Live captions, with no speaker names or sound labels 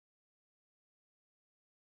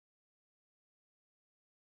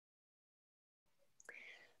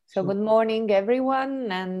So good morning,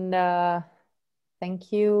 everyone, and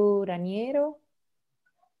thank you, Raniero.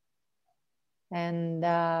 And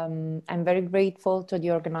I'm very grateful to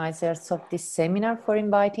the organizers of this seminar for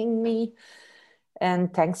inviting me.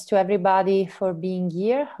 And thanks to everybody for being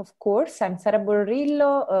here. Of course, I'm Sara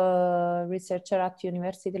Borrillo, a researcher at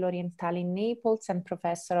University L'Orientale in Naples and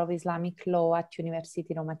professor of Islamic law at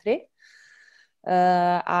University Roma Tre.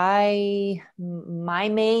 My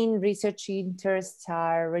main research interests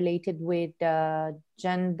are related with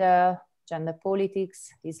gender politics,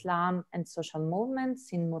 Islam, and social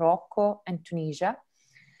movements in Morocco and Tunisia.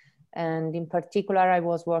 And in particular, I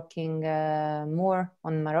was working more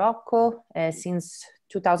on Morocco. Since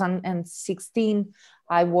 2016,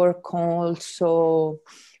 I work also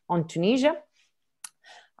on Tunisia.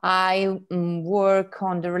 I work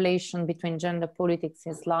on the relation between gender politics,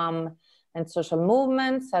 Islam, and social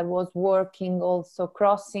movements. I was working also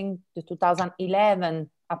crossing the 2011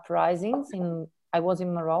 uprisings. I was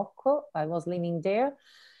in Morocco, I was living there.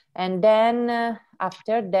 And then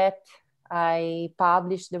after that, I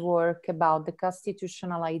published the work about the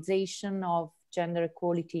constitutionalization of gender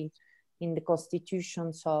equality in the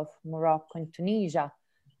constitutions of Morocco and Tunisia,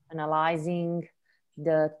 analyzing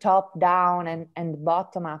the top-down and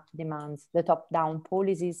bottom-up demands, the top-down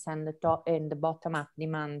policies and the bottom-up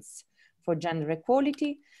demands for gender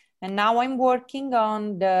equality. And now I'm working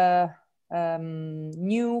on the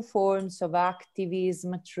new forms of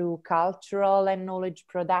activism through cultural and knowledge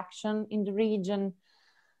production in the region.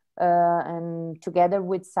 And together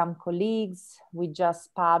with some colleagues, we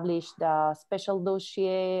just published a special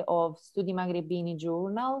dossier of Studi Maghrebini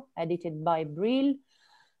journal edited by Borrillo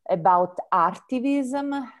about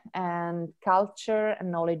artivism and culture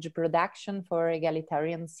and knowledge production for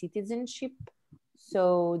egalitarian citizenship.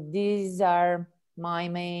 So these are my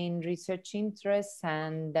main research interests,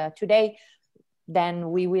 and today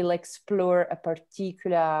then we will explore a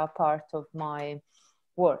particular part of my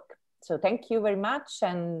work. So thank you very much,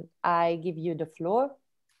 and I give you the floor.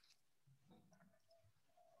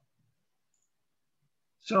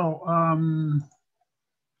 So,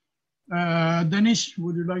 Denis,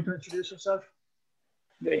 would you like to introduce yourself?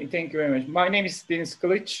 Thank you very much. My name is Deniz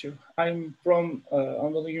Kılıç. I'm from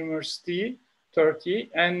Anadolu University, Turkey,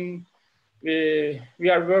 and we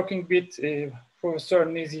are working with Professor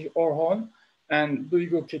Nezih Orhon and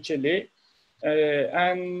Duygu Keçeli.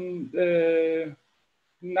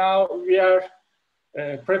 Now we are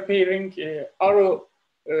preparing our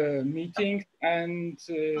meeting, and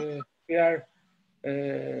we are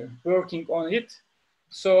working on it.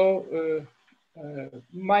 So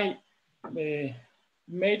my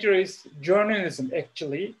major is journalism,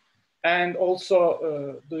 actually, and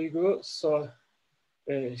also Duygu, so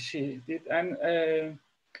she did. And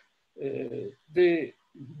the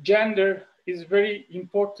gender is very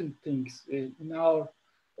important things in our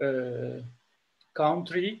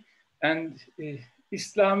country, and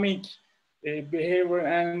Islamic behavior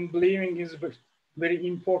and believing is very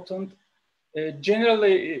important.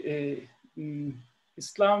 Generally,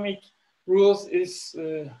 Islamic rules is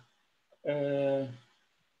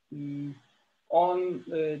on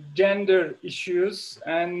gender issues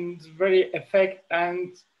and very affect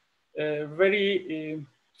and very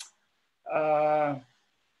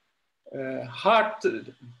hard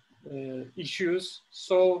issues.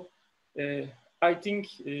 So I think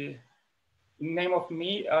in name of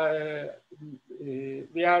me,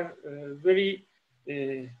 we are very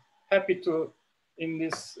happy to in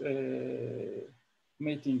this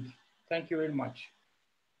meeting. Thank you very much.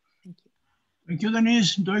 Thank you. Thank you,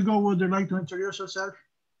 Denise. Duygu, would you like to introduce yourself?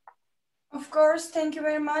 Of course, thank you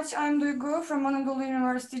very much. I'm Duygu from Anadolu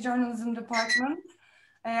University Journalism Department.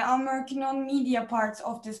 I'm working on media parts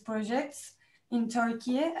of this project in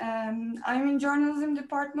Turkey. I'm in journalism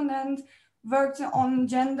department and worked on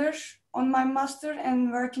gender on my master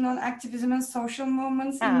and working on activism and social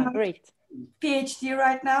movements in my great. PhD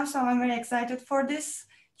right now. So I'm very excited for this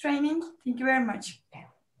training. Thank you very much.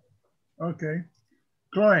 Okay.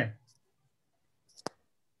 Chloe.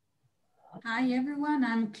 Hi, everyone.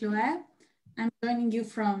 I'm Chloe. I'm joining you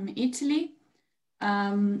from Italy.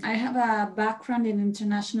 I have a background in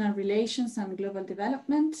international relations and global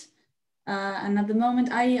development. And at the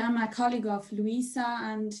moment, I am a colleague of Luisa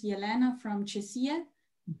and Yelena from CESIE.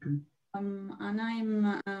 Okay. And I'm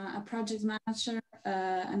a project manager,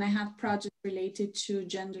 and I have projects related to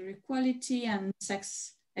gender equality and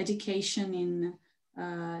sex education in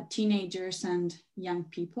teenagers and young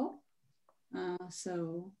people.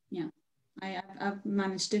 So yeah, I've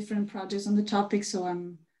managed different projects on the topic, so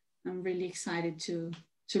I'm really excited to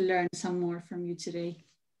learn some more from you today.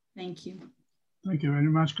 Thank you. Thank you very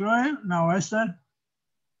much, Chloe. Now, Esther.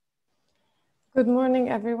 Good morning,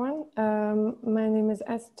 everyone. My name is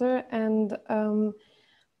Esther, and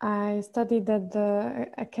I studied at the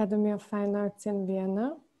Academy of Fine Arts in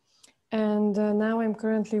Vienna. And now I'm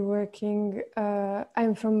currently working,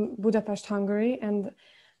 I'm from Budapest, Hungary, and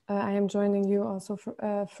I am joining you also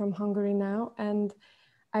from Hungary now. And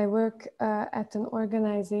I work at an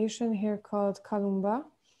organization here called Kalumba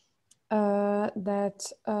that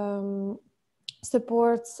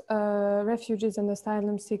supports refugees and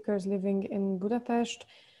asylum seekers living in Budapest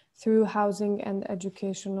through housing and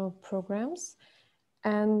educational programs.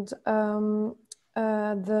 And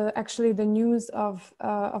actually the news of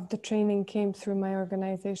the training came through my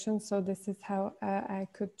organization, so this is how I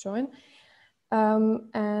could join.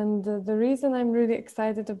 And the reason I'm really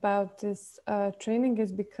excited about this training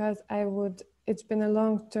is because it's been a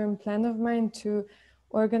long-term plan of mine to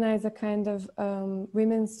organize a kind of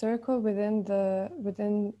women's circle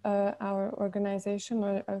within our organization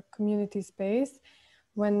or a community space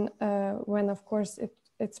when of course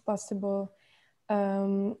it's possible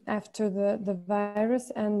after the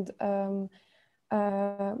virus. And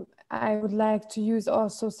I would like to use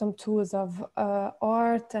also some tools of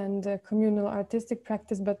art and communal artistic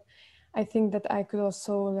practice, but I think that I could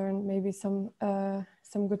also learn maybe some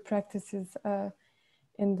good practices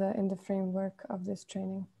in the framework of this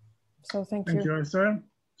training. So thank you. Thank you, Esther.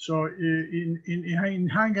 So in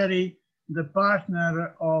Hungary, the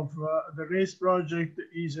partner of the RACE project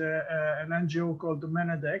is an NGO called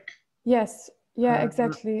Menedek. Yes, yeah,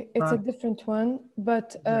 exactly. It's a different one,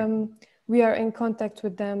 but we are in contact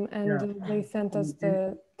with them, and they sent us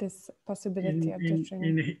this possibility of the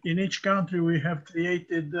training. In each country, we have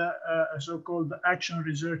created a so-called Action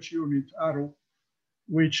Research Unit, ARU,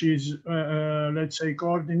 which is, let's say,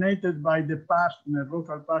 coordinated by the partner,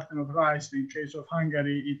 local partner of RISE. In case of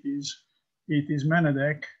Hungary, it is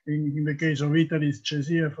Menedek. In the case of Italy, it's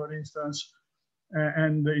CESIE, for instance.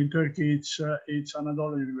 And in Turkey, it's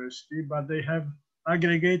Anadolu University, but they have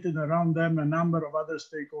aggregated around them a number of other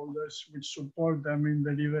stakeholders which support them in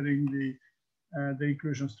delivering the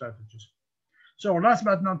inclusion strategies. So last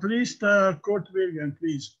but not least, Kurt Wilgen,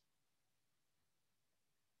 please.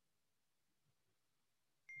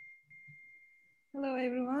 Hello,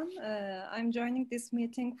 everyone. I'm joining this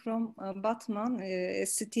meeting from Batman, a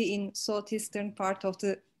city in southeastern part of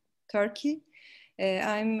the Turkey.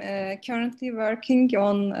 I'm currently working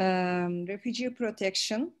on refugee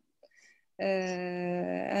protection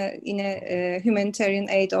in a humanitarian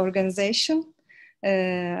aid organization.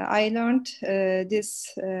 I learned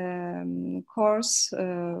this course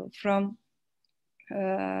from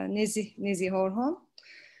Nezi Horhon.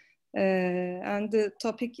 And the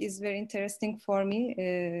topic is very interesting for me.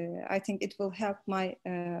 I think it will help my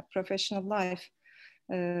professional life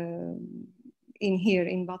here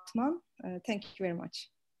in Batman. Thank you very much.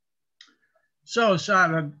 So,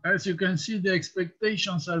 Sara, as you can see, the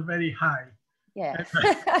expectations are very high. Yeah.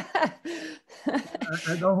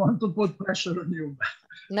 I don't want to put pressure on you.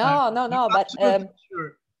 No, but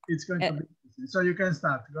sure it's going to be easy. So you can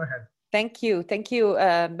start. Go ahead. Thank you.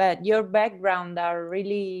 But your background are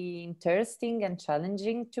really interesting and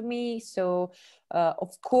challenging to me. So,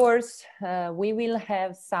 of course, we will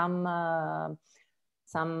have some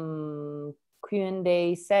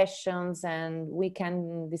Q&A sessions, and we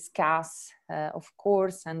can discuss, of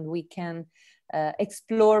course, and we can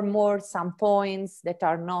explore more some points that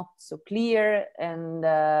are not so clear, and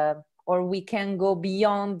or we can go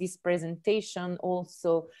beyond this presentation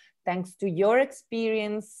also. Thanks to your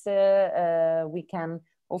experience, we can,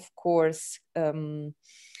 of course,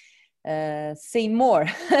 say more.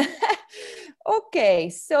 Okay,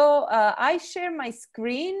 so I share my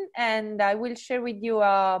screen and I will share with you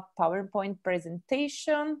a PowerPoint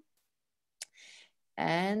presentation.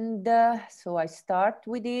 And so I start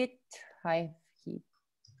with it. I hit,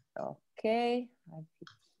 okay, I hit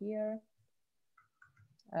here.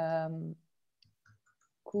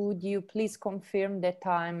 Could you please confirm that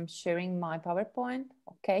I'm sharing my PowerPoint?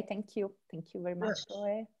 Okay, thank you. Thank you very much.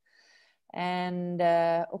 Yes. And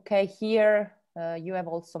okay, here you have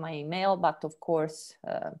also my email, but of course,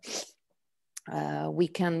 we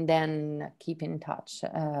can then keep in touch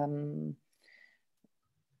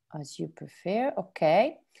as you prefer.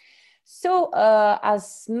 Okay. So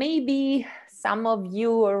as maybe some of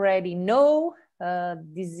you already know,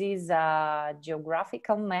 this is a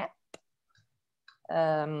geographical map.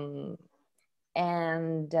 And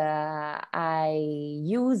I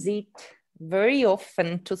use it very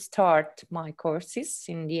often to start my courses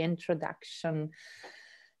in the introduction,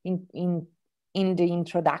 in the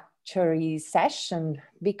introductory session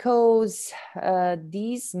because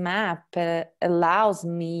this map allows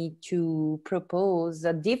me to propose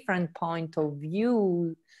a different point of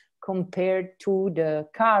view compared to the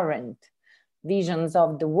current visions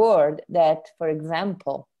of the world that, for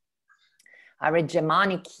example, are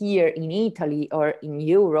hegemonic here in Italy or in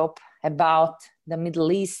Europe about the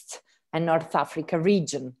Middle East and North Africa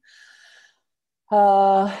region.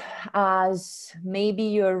 As maybe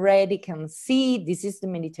you already can see, this is the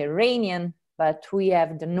Mediterranean, but we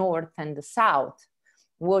have the North and the South.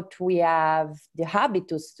 What we have the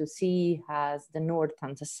habitus to see as the North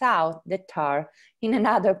and the South that are in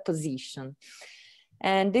another position.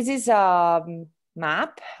 And this is a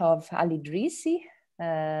map of Ali Idrissi.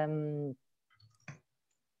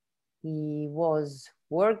 He was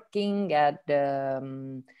working at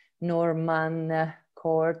the Norman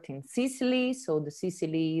court in Sicily. So the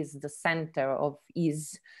Sicily is the center of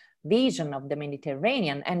his vision of the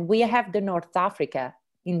Mediterranean. And we have the North Africa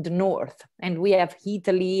in the north, and we have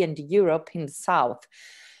Italy and Europe in the south.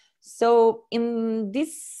 So in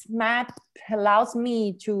this map allows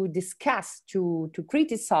me to discuss, to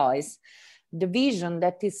criticize the vision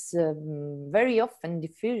that is very often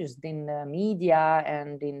diffused in the media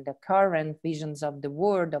and in the current visions of the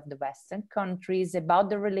world of the Western countries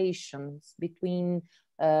about the relations between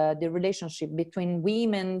the relationship between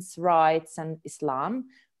women's rights and Islam,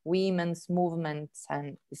 women's movements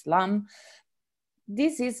and Islam.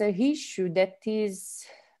 This is an issue that is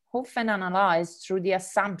often analyzed through the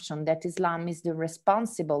assumption that Islam is the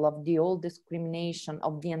responsible of the whole discrimination,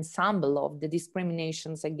 of the ensemble of the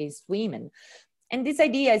discriminations against women. And this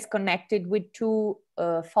idea is connected with two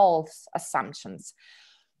false assumptions.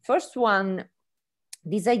 First one,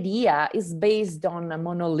 this idea is based on a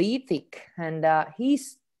monolithic and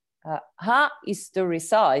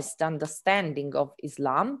historicized understanding of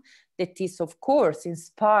Islam that is, of course,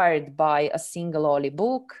 inspired by a single holy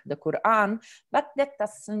book, the Quran, but that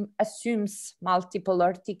assumes multiple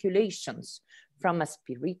articulations from a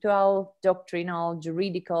spiritual, doctrinal,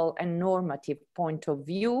 juridical, and normative point of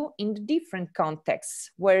view in the different contexts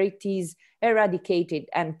where it is eradicated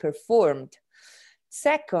and performed.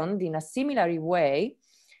 Second, in a similar way,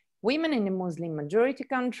 women in the Muslim majority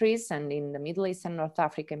countries and in the Middle East and North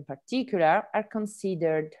Africa in particular are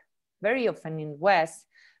considered very often in the West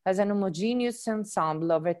as an homogeneous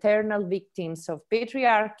ensemble of eternal victims of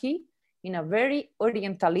patriarchy in a very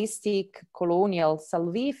orientalistic, colonial,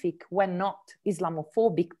 salvific, when not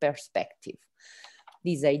Islamophobic perspective.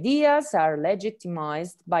 These ideas are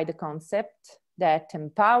legitimized by the concept that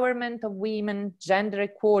empowerment of women, gender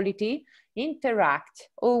equality, interact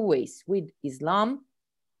always with Islam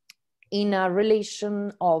in a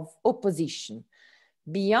relation of opposition.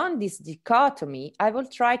 Beyond this dichotomy, I will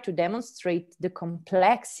try to demonstrate the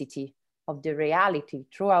complexity of the reality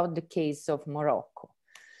throughout the case of Morocco.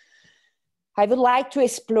 I would like to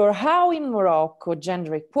explore how in Morocco,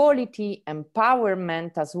 gender equality,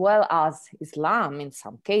 empowerment, as well as Islam, in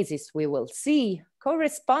some cases we will see,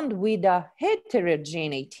 correspond with a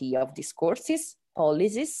heterogeneity of discourses,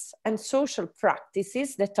 policies, and social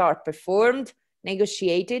practices that are performed,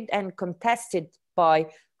 negotiated, and contested by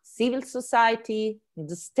civil society,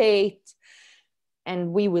 the state,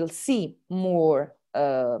 and we will see more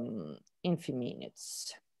in a few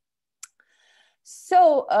minutes.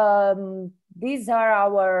 So these are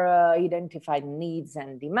our identified needs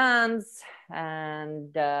and demands,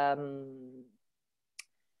 and I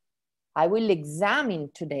will examine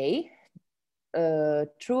today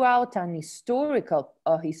throughout an historical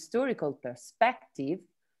perspective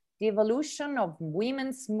the evolution of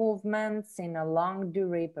women's movements in a long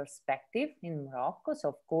durée perspective in Morocco. So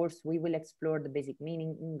of course, we will explore the basic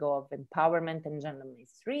meaning of empowerment and gender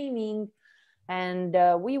mainstreaming. And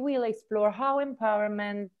we will explore how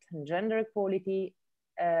empowerment and gender equality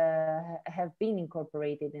have been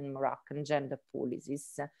incorporated in Moroccan gender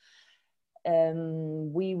policies.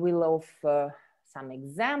 We will offer some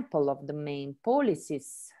example of the main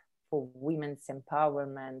policies for women's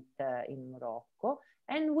empowerment in Morocco.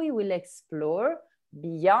 And we will explore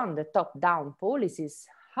beyond the top-down policies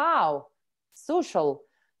how social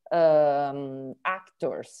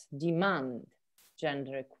actors demand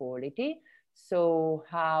gender equality. So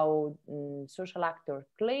how social actors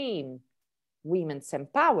claim women's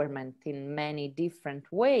empowerment in many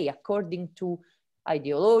different ways according to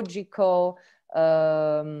ideological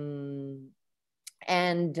and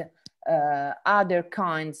other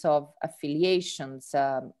kinds of affiliations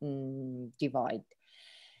divide.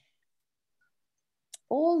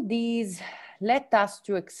 All these led us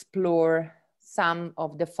to explore some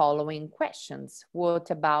of the following questions. What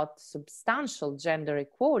about substantial gender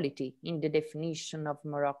equality in the definition of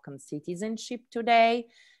Moroccan citizenship today?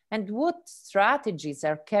 And what strategies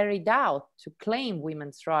are carried out to claim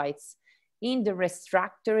women's rights in the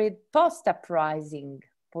restructured post-uprising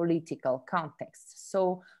political context?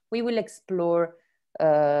 So we will explore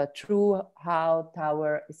throughout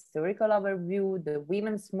our historical overview, the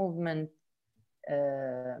women's movement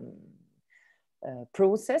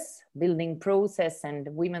process, building process, and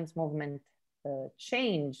women's movement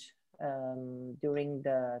change during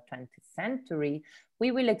the 20th century. We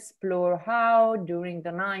will explore how during the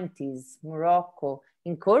 90s, Morocco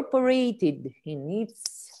incorporated in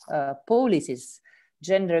its policies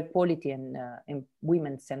gender equality and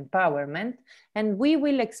women's empowerment. And we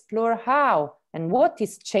will explore how and what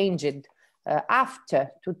is changed after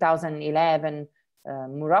 2011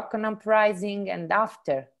 Moroccan uprising and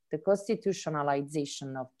after the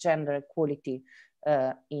constitutionalization of gender equality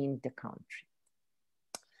in the country.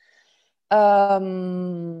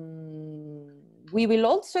 We will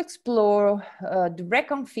also explore the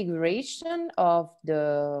reconfiguration of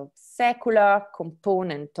the secular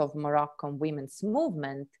component of Moroccan women's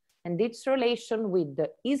movement and its relation with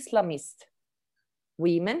the Islamist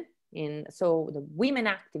women, so the women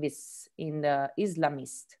activists in the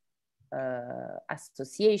Islamist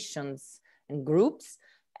associations and groups,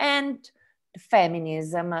 and the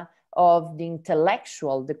feminism of the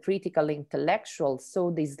intellectual, the critical intellectual, so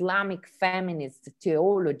the Islamic feminist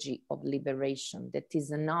theology of liberation, that is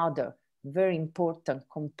another very important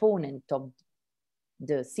component of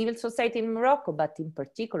the civil society in Morocco, but in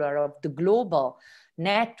particular of the global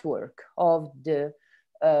network of the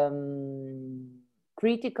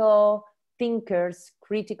critical thinkers,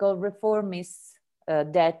 critical reformists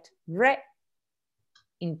that reinterpret,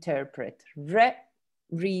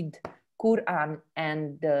 read Quran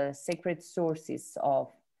and the sacred sources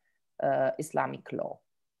of Islamic law.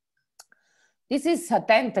 This is a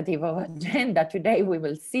tentative of agenda. Today we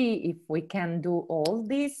will see if we can do all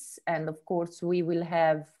this. And of course we will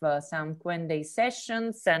have some Q&A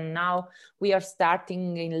sessions, and now we are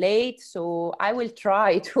starting in late. So I will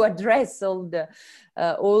try to address all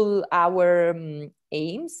our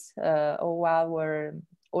aims, all our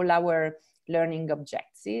learning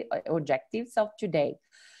objectives of today.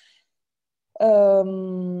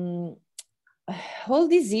 All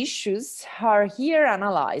these issues are here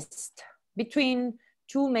analyzed between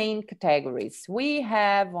two main categories. We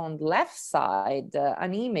have on the left side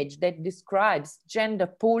an image that describes gender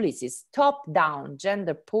policies, top-down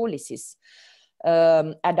gender policies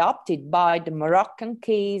adopted by the Moroccan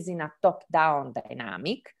case in a top-down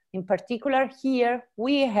dynamic. In particular, here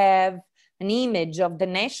we have an image of the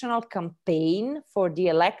national campaign for the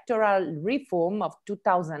electoral reform of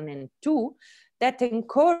 2002 that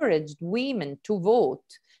encouraged women to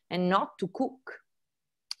vote and not to cook.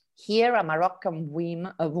 Here, a Moroccan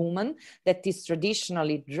woman that is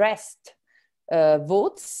traditionally dressed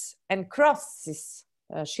votes and crosses.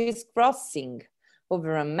 She's crossing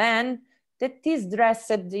over a man that is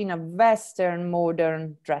dressed in a Western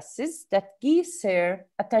modern dresses that gives her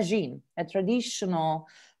a tagine, a traditional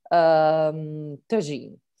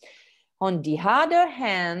tagine. On the other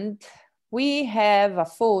hand, we have a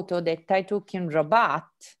photo that I took in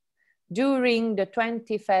Rabat during the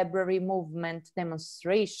 20 February movement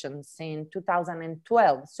demonstrations in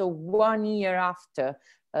 2012, so 1 year after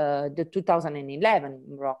the 2011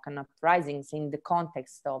 Moroccan uprisings, in the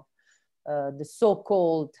context of the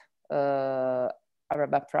so-called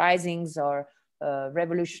Arab uprisings or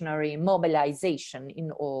revolutionary mobilization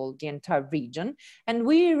in all the entire region. And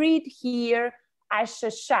we read here,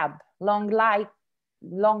 Ash-Shab, long life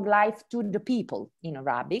to the people in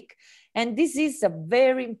Arabic. And this is a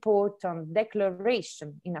very important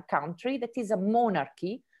declaration in a country that is a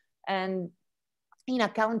monarchy, and in a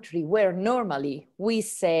country where normally we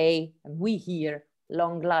say, and we hear,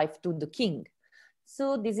 long life to the king.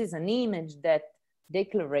 So this is an image that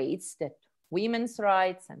declares that women's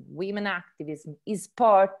rights and women activism is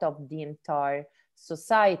part of the entire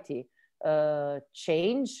society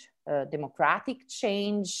change, democratic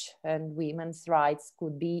change, and women's rights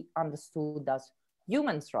could be understood as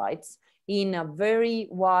human rights in a very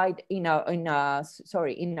wide, in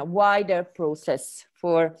a wider process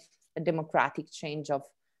for a democratic change of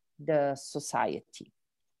the society.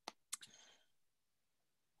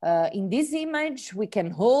 In this image, we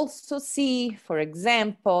can also see, for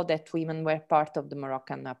example, that women were part of the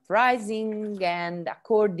Moroccan uprising and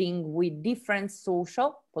according with different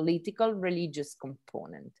social, political, religious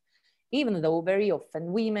component, even though very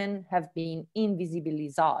often women have been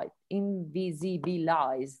invisibilized.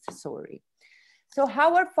 So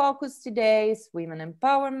our focus today is women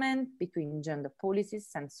empowerment between gender policies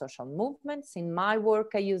and social movements. In my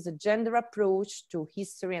work, I use a gender approach to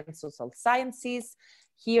history and social sciences.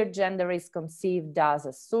 Here, gender is conceived as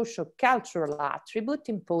a social-cultural attribute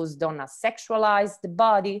imposed on a sexualized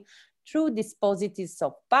body through dispositives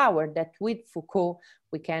of power that with Foucault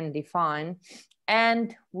we can define,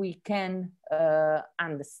 and we can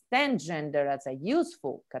understand gender as a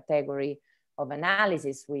useful category of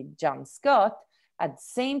analysis with John Scott. At the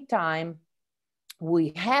same time,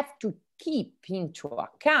 we have to keep into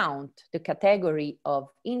account the category of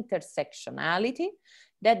intersectionality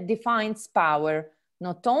that defines power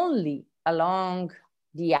not only along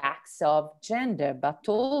the axis of gender, but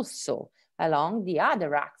also along the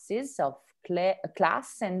other axes of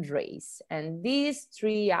class and race. And these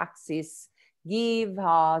three axes give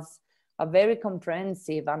us a very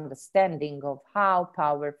comprehensive understanding of how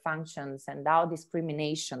power functions and how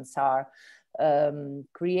discriminations are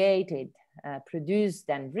created, produced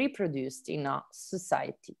and reproduced in a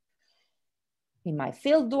society. In my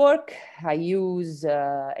fieldwork, I use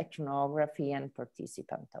ethnography and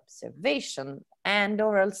participant observation and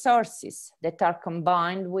oral sources that are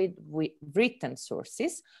combined with written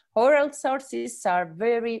sources. Oral sources are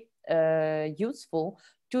very useful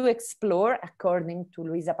to explore, according to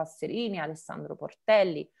Luisa Passerini, Alessandro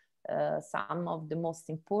Portelli, some of the most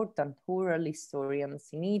important oral historians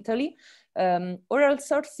in Italy. Oral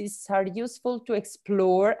sources are useful to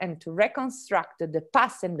explore and to reconstruct the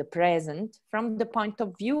past and the present from the point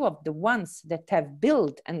of view of the ones that have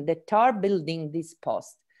built and that are building this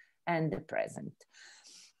past and the present.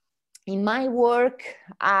 In my work,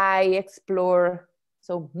 I explore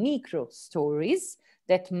micro stories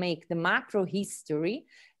that make the macro history.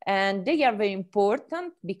 And they are very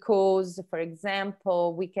important because, for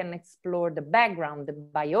example, we can explore the background, the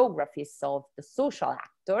biographies of the social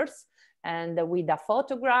actors. And with a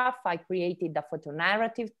photograph, I created a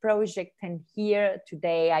photonarrative project. And here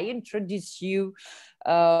today, I introduce you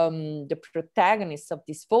the protagonist of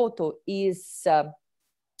this photo is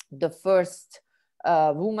the first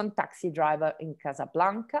woman taxi driver in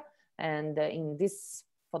Casablanca. And in this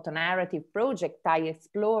photonarrative project, I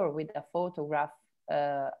explore with a photograph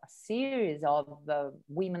a series of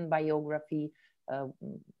women biography,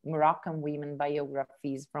 Moroccan women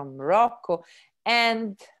biographies from Morocco.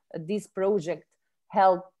 And this project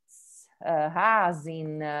helps us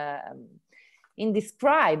in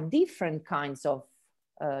describe different kinds of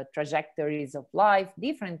trajectories of life,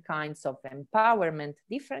 different kinds of empowerment,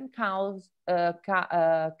 different kinds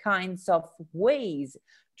of ways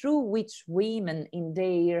through which women in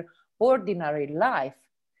their ordinary life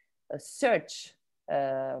search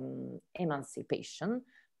emancipation,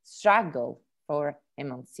 struggle for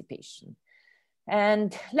emancipation.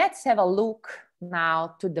 And let's have a look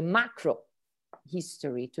now to the macro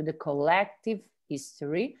history, to the collective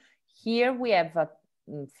history. Here we have a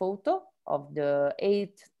photo of the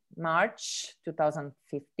 8th March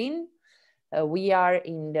 2015. We are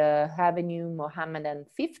in the Avenue Mohammedan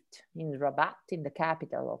V in Rabat, in the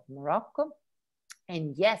capital of Morocco.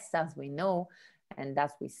 And yes, as we know, and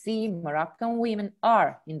as we see, Moroccan women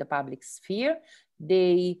are in the public sphere.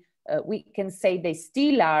 They, we can say they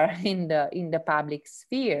still are in the public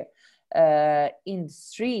sphere. In the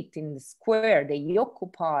street, in the square, they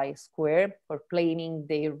occupy square for claiming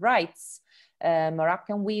their rights.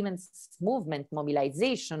 Moroccan women's movement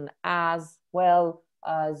mobilization, as well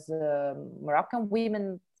as Moroccan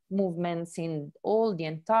women movements in all the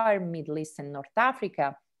entire Middle East and North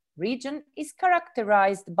Africa region, is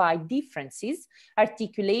characterized by differences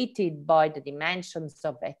articulated by the dimensions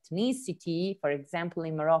of ethnicity. For example,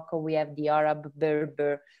 in Morocco, we have the Arab,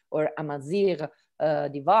 Berber, or Amazigh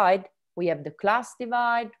divide. We have the class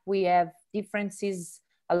divide. We have differences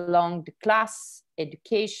along the class,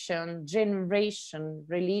 education, generation,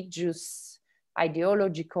 religious,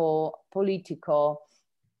 ideological, political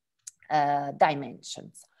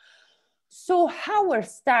dimensions. So our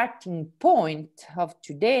starting point of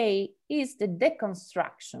today is the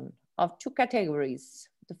deconstruction of two categories.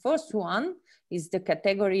 The first one is the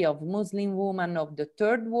category of Muslim woman of the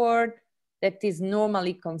third world that is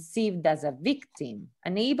normally conceived as a victim,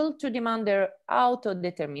 unable to demand their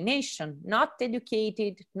autodetermination, not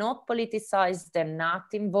educated, not politicized, and not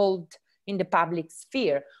involved in the public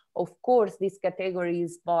sphere. Of course, this category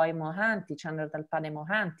is by Mohanty, Chandra Talpade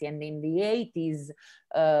Mohanty, and in the 80s,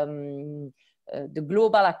 the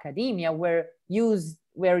global academia were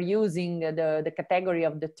using the category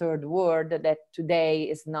of the third world that today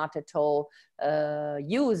is not at all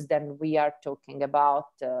used, and we are talking about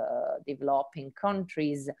developing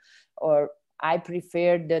countries, or I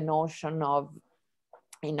prefer the notion of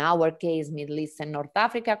in our case, Middle East and North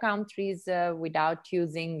Africa countries, without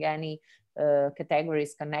using any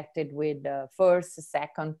categories connected with first,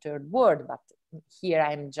 second, third world, but here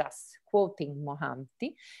I'm just quoting Mohammed.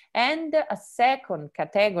 And a second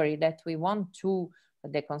category that we want to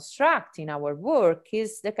deconstruct in our work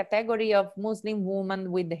is the category of Muslim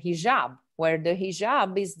women with the hijab, where the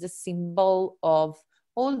hijab is the symbol of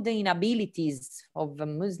all the inabilities of a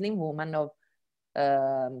Muslim woman of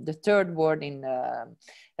the third world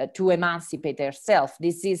to emancipate herself.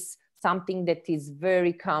 This is something that is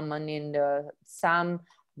very common in some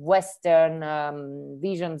Western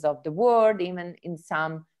visions of the world, even in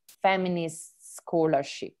some feminist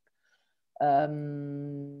scholarship.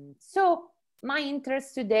 So my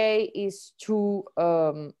interest today is to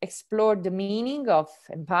explore the meaning of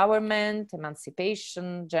empowerment,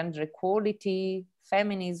 emancipation, gender equality,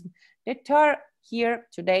 feminism, that are here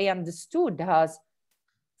today understood as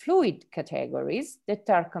fluid categories that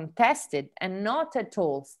are contested and not at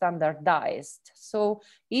all standardized. So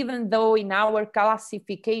even though in our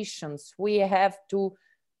classifications we have to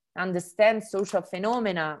understand social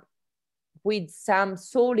phenomena with some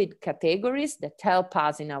solid categories that help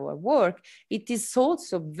us in our work, it is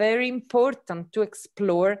also very important to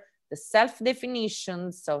explore the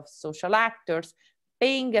self-definitions of social actors,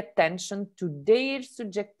 paying attention to their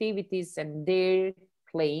subjectivities and their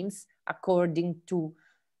claims according to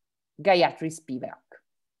Gayatri Spivak.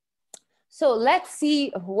 So let's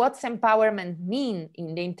see what's empowerment mean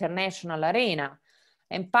in the international arena.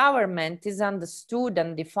 Empowerment is understood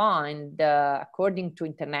and defined according to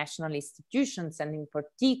international institutions and in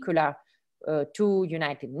particular to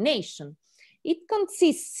United Nations. It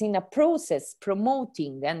consists in a process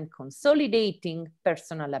promoting and consolidating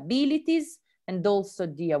personal abilities and also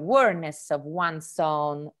the awareness of one's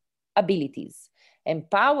own abilities.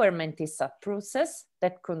 Empowerment is a process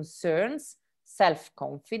that concerns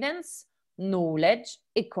self-confidence, knowledge,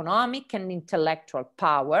 economic and intellectual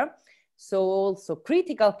power, so also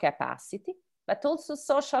critical capacity, but also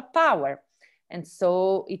social power. And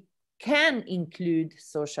so it can include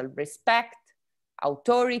social respect,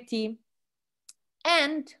 authority,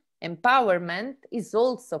 and empowerment is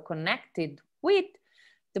also connected with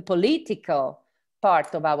the political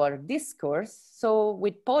part of our discourse, so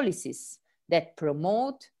with policies that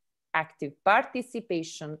promote active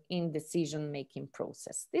participation in decision-making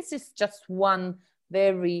process. This is just one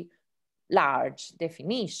very large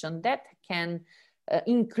definition that can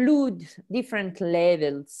include different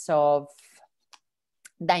levels of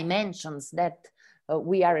dimensions that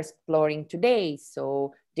we are exploring today.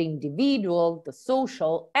 So the individual, the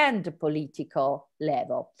social, and the political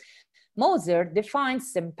level. Moser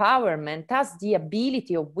defines empowerment as the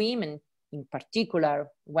ability of women, in particular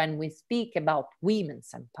when we speak about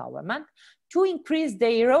women's empowerment, to increase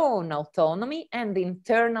their own autonomy and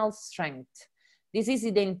internal strength. This is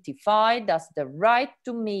identified as the right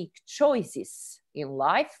to make choices in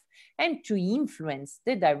life and to influence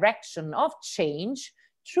the direction of change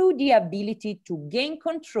through the ability to gain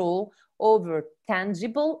control over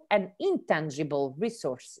tangible and intangible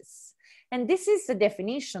resources. And this is a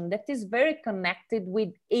definition that is very connected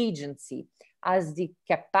with agency as the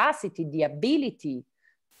capacity, the ability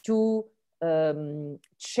to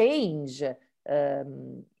change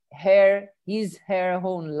her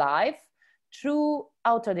own life through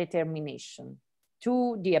autodetermination,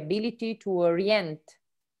 to the ability to orient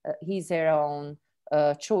her own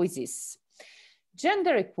choices.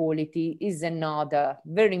 Gender equality is another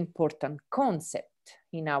very important concept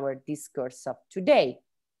in our discourse of today.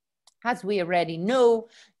 As we already know,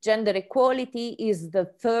 gender equality is the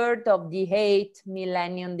third of the 8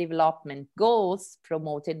 Millennium Development Goals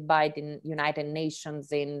promoted by the United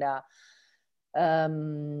Nations in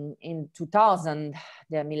 2000.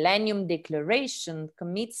 The Millennium Declaration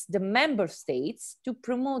commits the member states to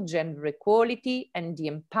promote gender equality and the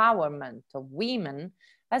empowerment of women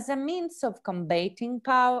as a means of combating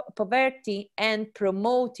poverty and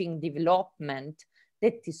promoting development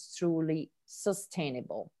that is truly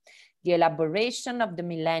sustainable. The elaboration of the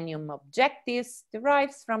Millennium Objectives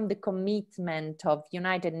derives from the commitment of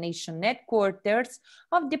United Nations headquarters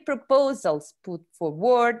of the proposals put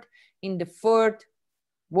forward in the 4th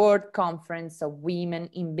World Conference of Women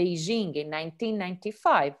in Beijing in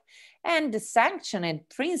 1995 and the sanctioned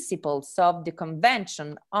principles of the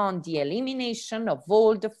Convention on the Elimination of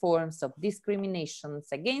all the forms of discrimination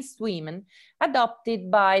against women adopted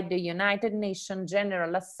by the United Nations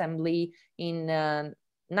General Assembly in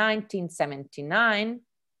 1979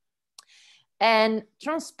 and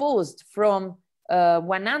transposed from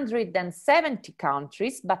 170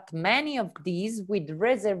 countries, but many of these with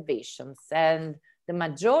reservations. And the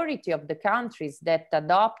majority of the countries that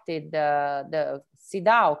adopted the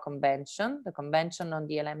CEDAW Convention, the Convention on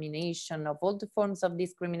the Elimination of All the Forms of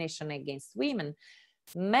Discrimination Against Women,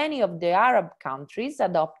 many of the Arab countries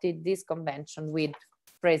adopted this convention with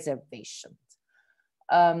reservations.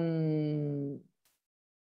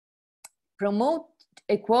 Promote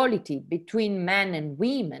equality between men and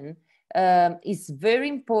women is very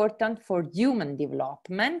important for human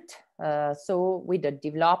development. So with a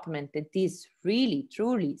development that is really,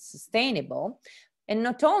 truly sustainable, and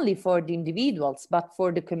not only for the individuals, but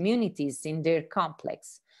for the communities in their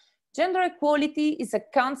complex. Gender equality is a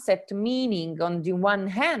concept meaning, on the one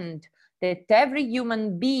hand, that every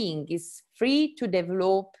human being is free to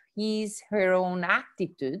develop his, her own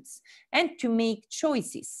attitudes and to make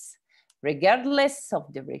choices, regardless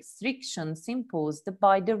of the restrictions imposed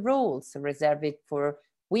by the roles reserved for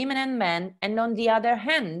women and men, and on the other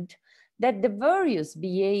hand, that the various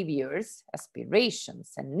behaviors,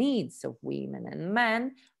 aspirations, and needs of women and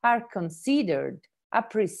men are considered,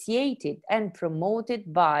 appreciated, and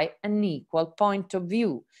promoted by an equal point of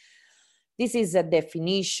view. This is a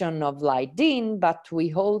definition of Leiden, but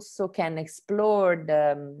we also can explore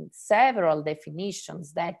the several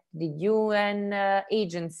definitions that the UN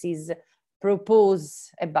agencies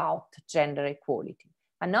propose about gender equality.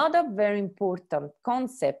 Another very important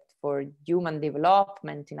concept for human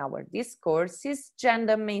development in our discourse is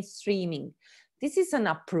gender mainstreaming. This is an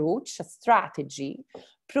approach, a strategy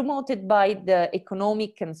promoted by the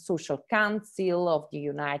Economic and Social Council of the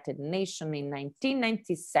United Nations in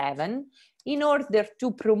 1997 in order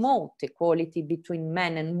to promote equality between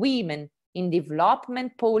men and women in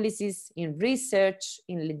development policies, in research,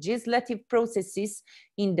 in legislative processes,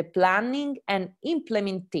 in the planning and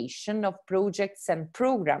implementation of projects and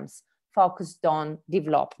programs focused on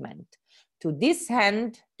development. To this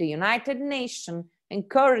end, the United Nations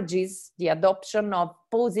encourages the adoption of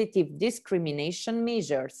positive discrimination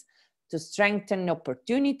measures to strengthen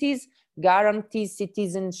opportunities, guarantee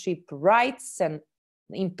citizenship rights, and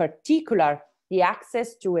in particular, the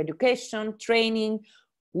access to education, training,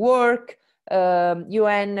 work.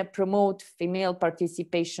 UN promote female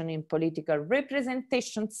participation in political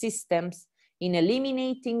representation systems, in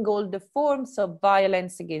eliminating all the forms of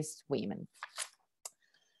violence against women.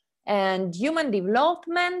 And human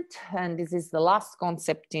development, and this is the last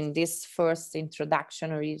concept in this first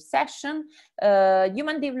introductory session,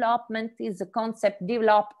 human development is a concept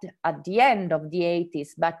developed at the end of the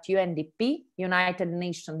 80s by UNDP, United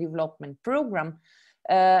Nations Development Program,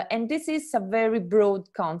 and this is a very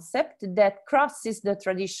broad concept that crosses the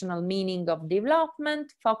traditional meaning of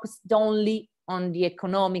development, focused only on the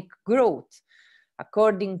economic growth.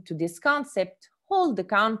 According to this concept, all the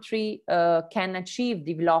country can achieve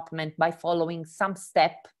development by following some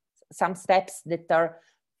steps that are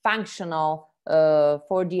functional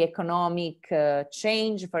for the economic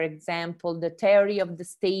change. For example, the theory of the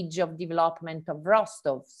stage of development of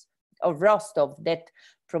Rostov that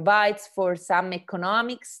provides for some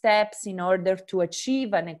economic steps in order to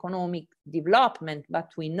achieve an economic development, but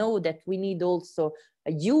we know that we need also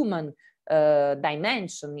a human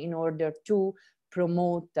dimension in order to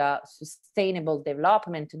promote sustainable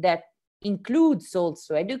development that includes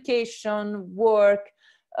also education, work,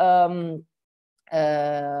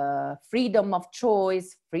 freedom of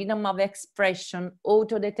choice, freedom of expression,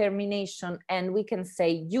 autodetermination, and we can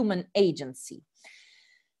say human agency.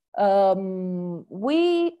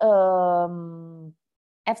 We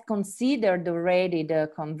have considered already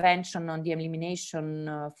the Convention on the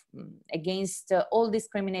Elimination against all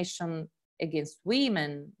discrimination against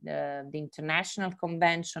women, the International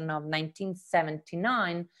Convention of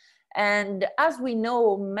 1979. And as we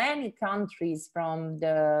know, many countries from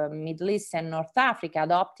the Middle East and North Africa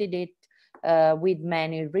adopted it with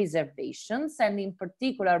many reservations. And in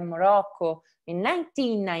particular, Morocco in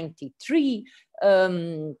 1993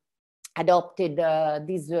 adopted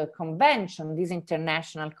this convention, this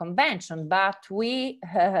international convention, but we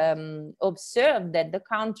observed that the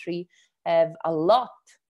country have a lot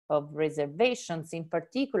of reservations, in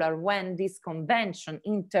particular when this convention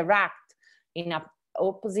interact in an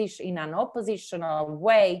oppositional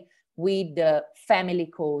way with the family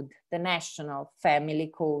code, the national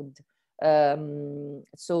family code.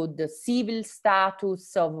 So the civil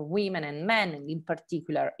status of women and men, in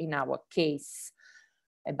particular in our case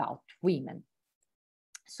about women.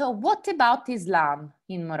 So what about Islam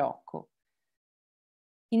in Morocco?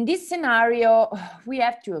 In this scenario, we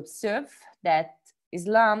have to observe that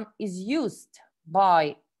Islam is used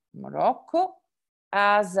by Morocco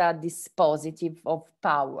as a dispositive of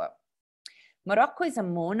power. Morocco is a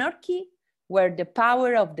monarchy where the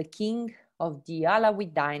power of the king of the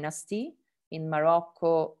Alawi dynasty in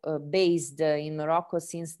Morocco, based in Morocco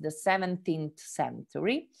since the 17th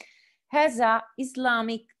century, has a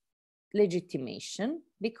Islamic legitimation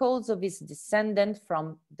because of its descendant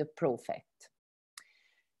from the Prophet.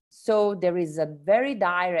 So there is a very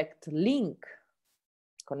direct link,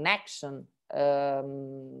 connection,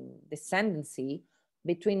 descendancy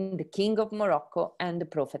between the King of Morocco and the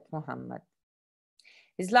Prophet Muhammad.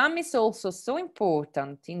 Islam is also so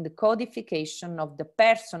important in the codification of the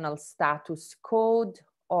personal status code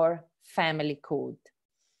or family code.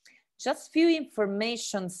 Just few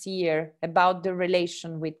informations here about the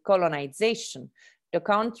relation with colonization. The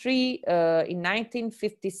country in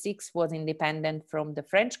 1956 was independent from the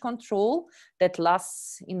French control that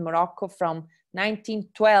lasts in Morocco from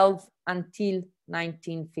 1912 until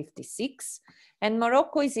 1956. And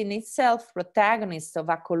Morocco is in itself protagonist of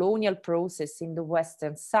a colonial process in the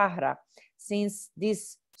Western Sahara, since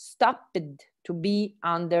this stopped to be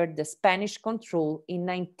under the Spanish control in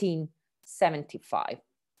 1975.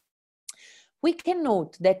 We can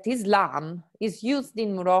note that Islam is used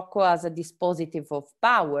in Morocco as a dispositive of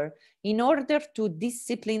power in order to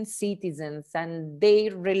discipline citizens and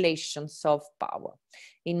their relations of power.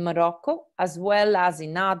 In Morocco, as well as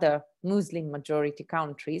in other Muslim majority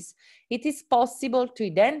countries, it is possible to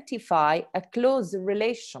identify a close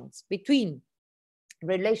relationship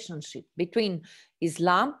between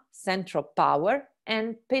Islam, central power,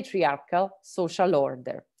 and patriarchal social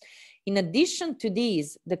order. In addition to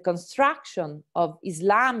this, the construction of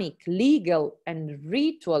Islamic legal and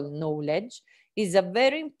ritual knowledge is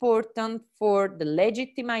very important for the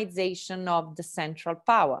legitimization of the central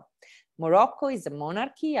power. Morocco is a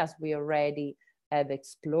monarchy, as we already have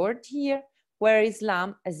explored here, where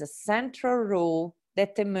Islam has a central role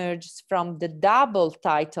that emerges from the double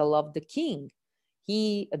title of the king.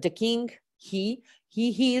 He is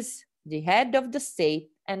the head of the state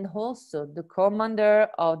and also the commander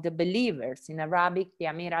of the believers, in Arabic, the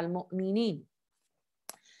Amir al-Mu'minin.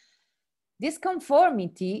 This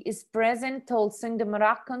conformity is present also in the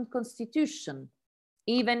Moroccan constitution,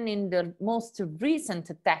 even in the most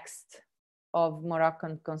recent text of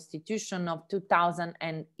Moroccan constitution of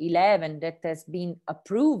 2011 that has been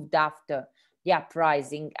approved after the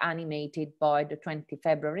uprising animated by the 20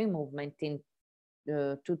 February movement in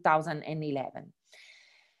 2011.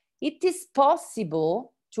 It is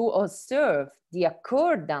possible to observe the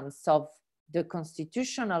accordance of the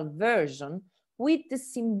constitutional version with the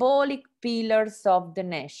symbolic pillars of the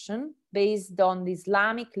nation based on the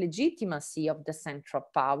Islamic legitimacy of the central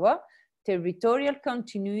power, territorial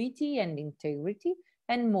continuity and integrity,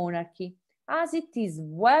 and monarchy, as it is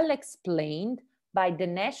well explained by the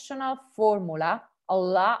national formula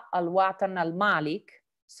Allah al-Watan al-Malik,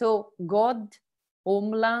 so God,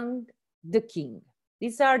 homeland, the king.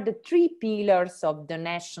 These are the three pillars of the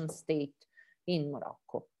nation state in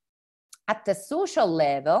Morocco. At the social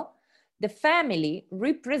level, the family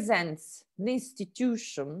represents the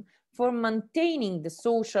institution for maintaining the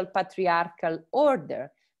social patriarchal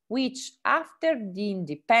order, which after the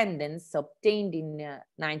independence obtained in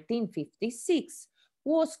 1956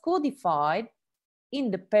 was codified in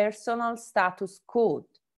the personal status code.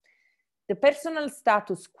 The personal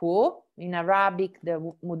status quo, in Arabic,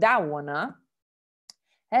 the Mudawana,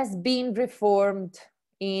 has been reformed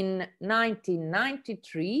in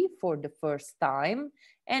 1993 for the first time,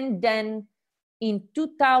 and then in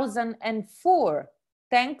 2004,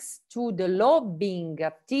 thanks to the lobbying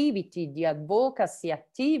activity, the advocacy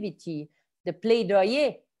activity, the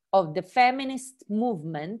plaidoyer of the feminist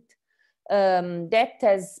movement, that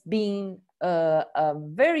has been a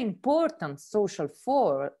very important social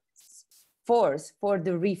force for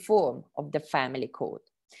the reform of the family code.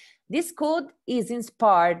 This code is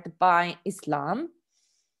inspired by Islam,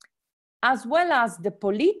 as well as the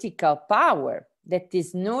political power that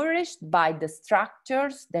is nourished by the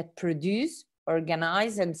structures that produce,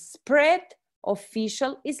 organize, and spread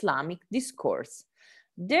official Islamic discourse.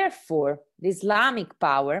 Therefore, the Islamic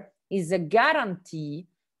power is a guarantee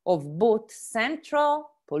of both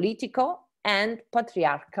central, political, and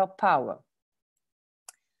patriarchal power.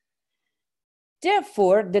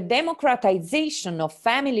 Therefore, the democratization of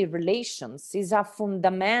family relations is a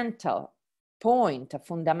fundamental point, a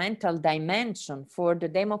fundamental dimension for the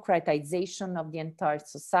democratization of the entire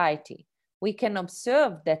society. We can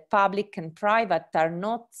observe that public and private are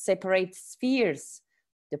not separate spheres.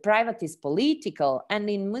 The private is political, and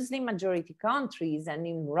in Muslim majority countries, and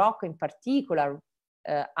in Morocco in particular,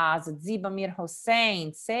 as Zibamir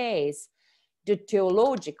Hossein says, the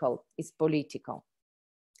theological is political.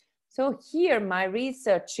 So here my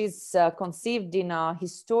research is conceived in a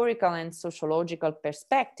historical and sociological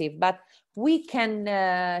perspective, but we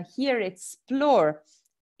can here explore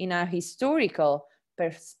in a historical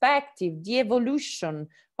perspective the evolution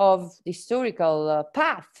of the historical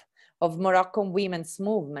path of Moroccan women's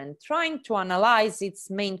movement, trying to analyze its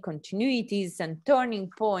main continuities and turning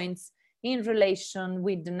points in relation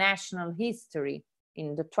with the national history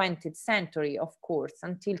in the 20th century, of course,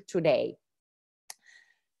 until today.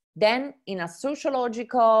 Then, in a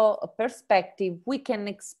sociological perspective, we can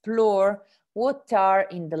explore what are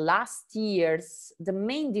in the last years the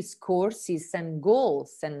main discourses and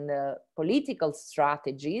goals and political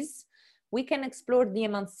strategies. We can explore the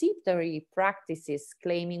emancipatory practices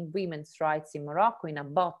claiming women's rights in Morocco in a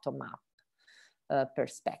bottom-up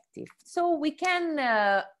perspective. So we can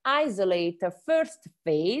isolate a first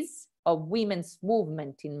phase of women's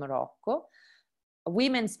movement in Morocco, a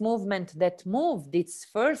women's movement that moved its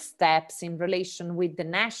first steps in relation with the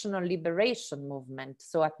national liberation movement,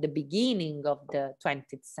 so at the beginning of the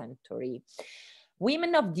 20th century.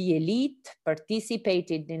 Women of the elite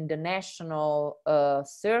participated in the national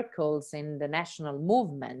circles, in the national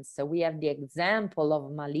movements. So we have the example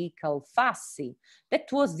of Malika Al-Fassi. That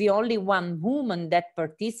was the only one woman that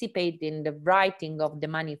participated in the writing of the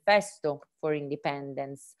Manifesto for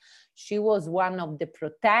Independence. She was one of the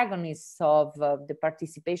protagonists of the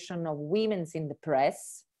participation of women in the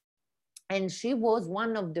press. And she was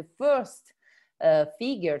one of the first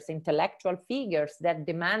figures, intellectual figures, that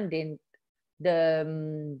demanded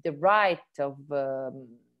the right of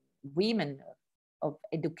women, of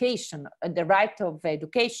education, the right of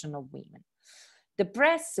education of women. The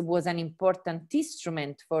press was an important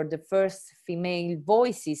instrument for the first female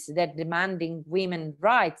voices that demanding women's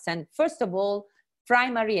rights, and first of all,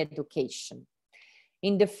 primary education.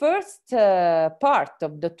 In the first part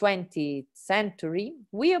of the 20th century,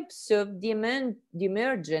 we observed the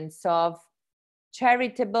emergence of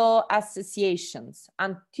charitable associations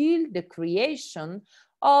until the creation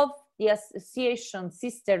of the Association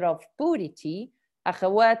Sister of Purity,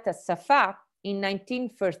 Akhawat al-Safa, in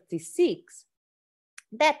 1936,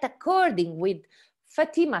 that, according with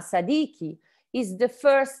Fatima Sadiki, is the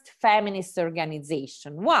first feminist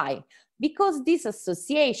organization. Why? Because this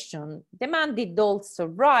association demanded also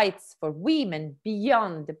rights for women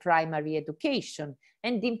beyond the primary education,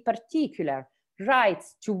 and in particular,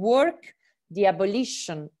 rights to work, the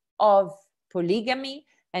abolition of polygamy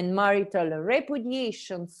and marital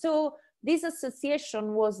repudiation. So this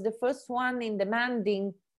association was the first one in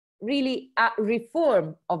demanding really a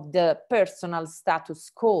reform of the personal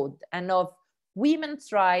status code and of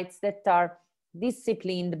women's rights that are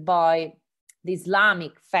disciplined by the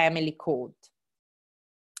Islamic family code.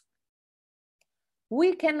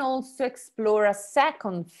 We can also explore a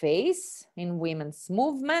second phase in women's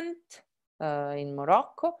movement in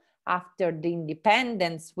Morocco. After the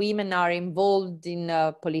independence, women are involved in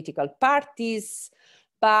political parties,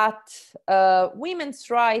 but women's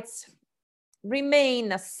rights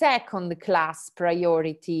remain a second-class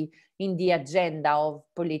priority in the agenda of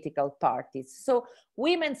political parties. So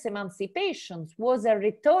women's emancipation was a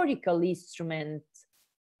rhetorical instrument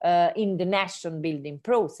in the nation building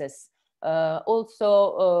process.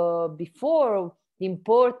 Also before, the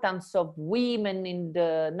importance of women in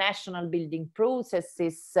the national building process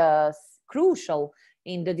is crucial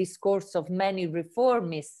in the discourse of many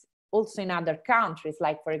reformists, also in other countries,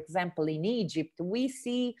 like for example in Egypt. We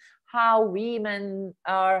see how women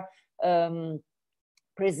are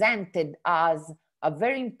presented as a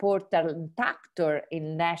very important actor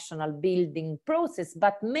in national building process,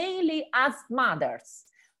 but mainly as mothers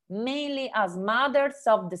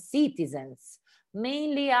of the citizens,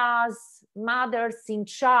 mainly as mothers in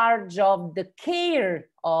charge of the care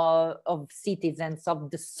of citizens, of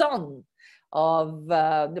the son,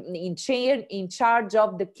 in charge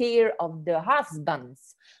of the care of the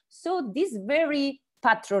husbands. So this very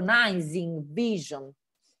patronizing vision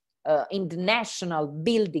in the national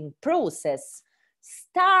building process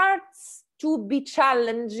starts to be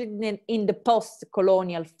challenged in the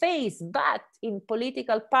post-colonial phase, but in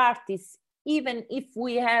political parties, even if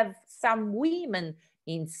we have some women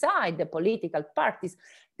inside the political parties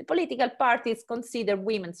consider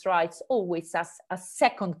women's rights always as a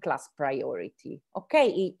second-class priority,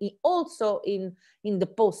 okay? Also in the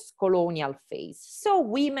post-colonial phase. So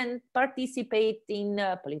women participate in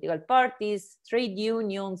political parties, trade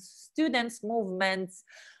unions, students' movements,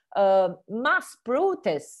 mass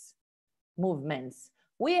protest movements.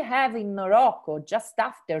 We have in Morocco, just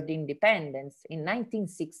after the independence in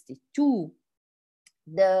 1962,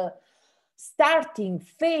 the starting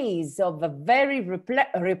phase of a very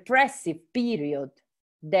repressive period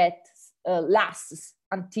that lasts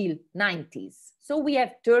until 90s. So we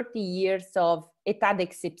have 30 years of état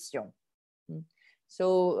d'exception.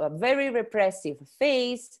 So a very repressive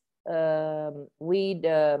phase with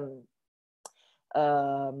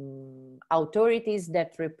authorities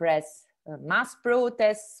that repress mass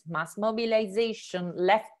protests, mass mobilization,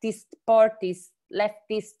 leftist parties,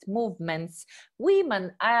 leftist movements.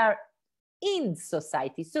 Women are in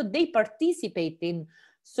society, so they participate in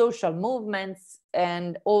social movements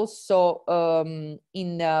and also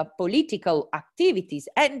in political activities,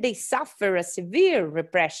 and they suffer a severe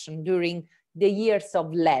repression during the years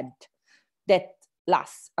of lead that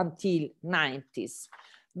lasts until 90s.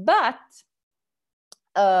 But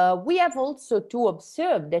we have also to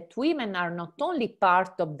observe that women are not only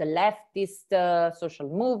part of the leftist social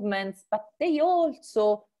movements, but they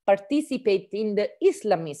also participate in the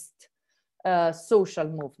Islamist social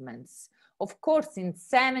movements. Of course, in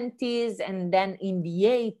 70s and then in the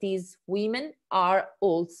 80s, women are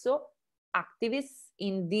also activists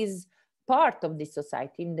in this part of the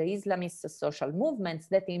society, in the Islamist social movements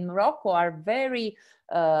that in Morocco are very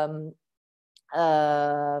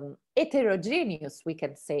heterogeneous, we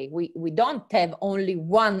can say. We don't have only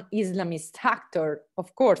one Islamist actor,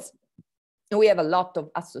 of course. We have a lot of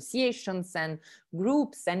associations and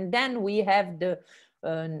groups, and then we have the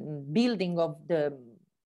building of the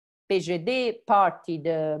PGD party,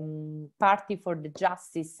 the Party for the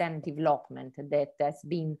Justice and Development, that has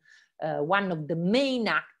been one of the main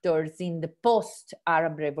actors in the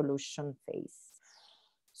post-Arab Revolution phase.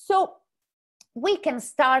 So we can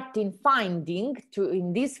start in finding,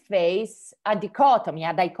 in this phase, a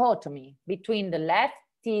dichotomy between the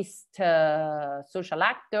leftist social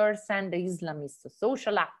actors and the Islamist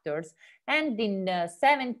social actors. And in the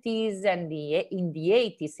 70s and in the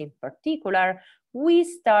 80s in particular, we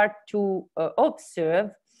start to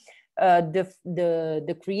observe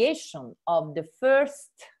the creation of the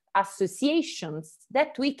first associations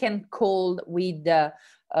that we can call with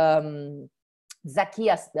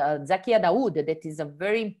Zakia Daoud, that is a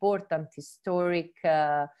very important historic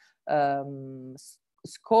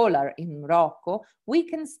scholar in Morocco. We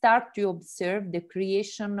can start to observe the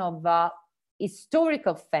creation of a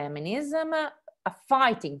historical feminism, a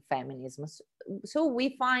fighting feminism. So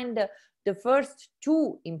we find the first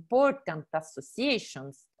two important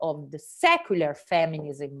associations of the secular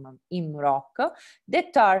feminism in Morocco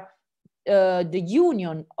that are the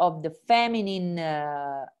Union of the Feminine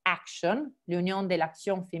Action, l'Union de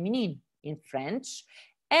l'Action Féminine in French,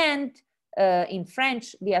 and in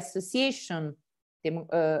French, the Association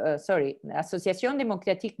Démocratique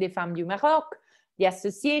des Femmes du Maroc, the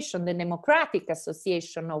association, the Democratic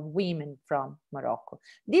Association of Women from Morocco.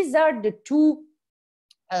 These are the two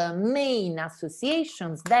main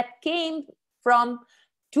associations that came from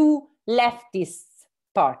two leftist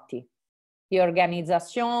parties. The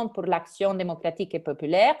Organisation pour l'Action Démocratique et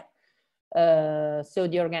Populaire, so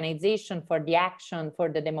the Organization for the Action, for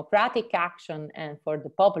the Democratic Action and for the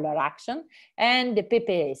Popular Action, and the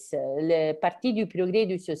PPS, le Parti du Progrès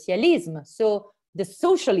du Socialisme, so the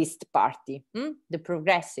Socialist Party, the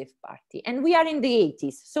Progressive Party. And we are in the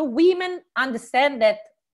 80s, so women understand that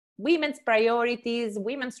women's priorities,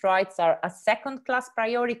 women's rights are a second-class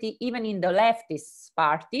priority, even in the leftist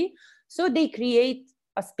party, so they create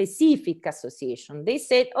a specific association. They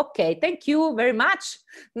said, okay, thank you very much.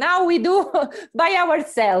 Now we do by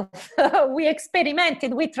ourselves. We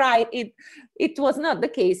experimented, we tried it. It was not the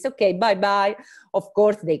case. Okay, bye-bye. Of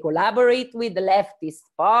course, they collaborate with the leftist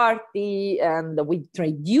party and with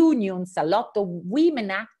trade unions. A lot of women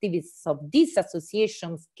activists of these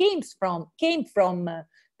associations came from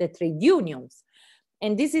the trade unions.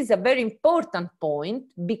 And this is a very important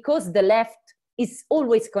point because the left is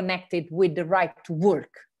always connected with the right to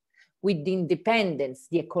work, with the independence,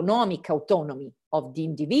 the economic autonomy of the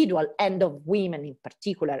individual and of women in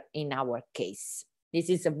particular in our case. This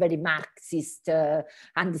is a very Marxist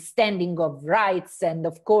understanding of rights. And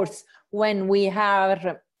of course, when we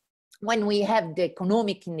have the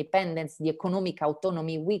economic independence, the economic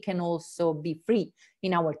autonomy, we can also be free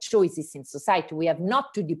in our choices in society. We have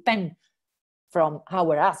not to depend from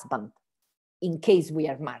our husband in case we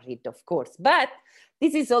are married, of course. But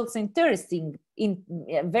this is also interesting,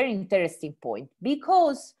 a very interesting point,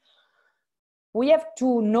 because we have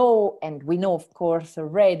to know, and we know, of course,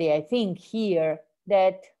 already, I think here,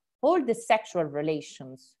 that all the sexual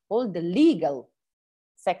relations, all the legal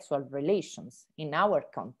sexual relations in our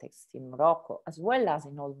context in Morocco, as well as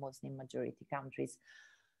in all Muslim majority countries,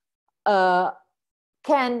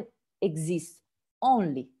 can exist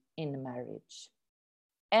only in marriage.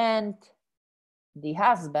 And the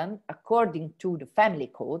husband, according to the family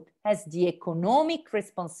code, has the economic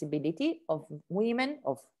responsibility of women,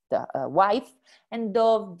 of the wife, and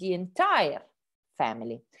of the entire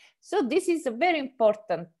family. So this is a very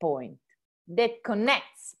important point that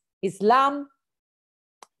connects Islam,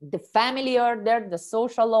 the family order, the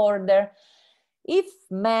social order. If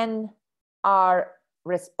men are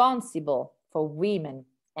responsible for women,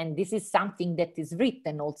 and this is something that is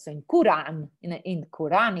written also in Quran, in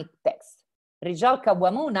Quranic text, Rijal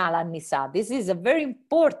Qawwamun ala Nisa. This is a very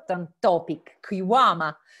important topic,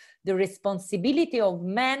 Qiwama, the responsibility of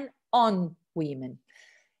men on women.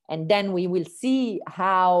 And then we will see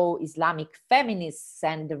how Islamic feminists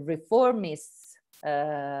and the reformists,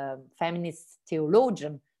 feminist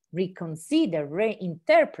theologians, reconsider,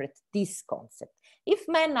 reinterpret this concept. If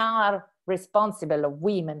men are responsible of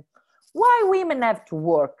women, why women have to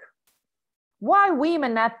work? Why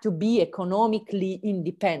women have to be economically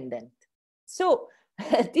independent? So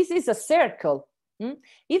this is a circle.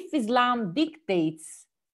 If Islam dictates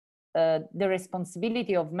the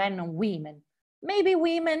responsibility of men on women, maybe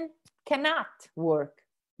women cannot work,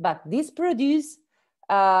 but this produces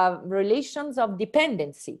relations of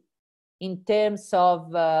dependency in terms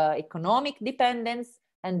of economic dependence,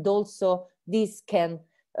 and also this can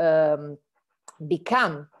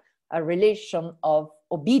become a relation of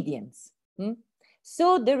obedience.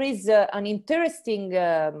 So there is an interesting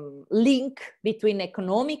link between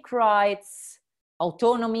economic rights,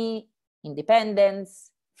 autonomy,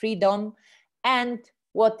 independence, freedom, and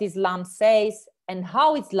what Islam says, and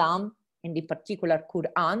how Islam, in the particular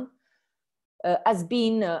Quran, has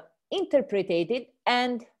been interpreted,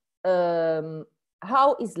 and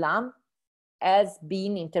how Islam has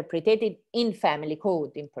been interpreted in family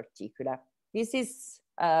code in particular. This is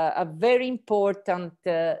a very important,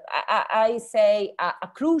 I say, a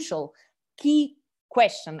crucial key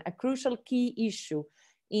question, a crucial key issue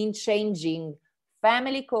in changing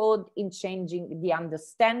family code, in changing the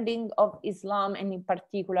understanding of Islam, and in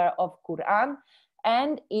particular of Quran,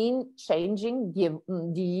 and in changing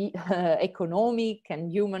the economic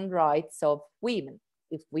and human rights of women.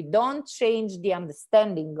 If we don't change the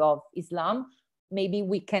understanding of Islam, maybe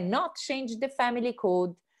we cannot change the family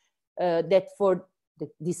code that for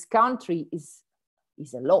this country is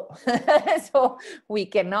a law. So we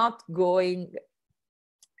cannot go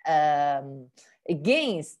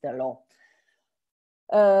against the law.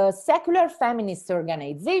 Secular feminist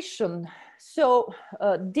organization, so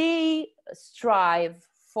they strive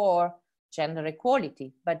for gender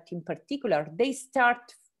equality, but in particular, they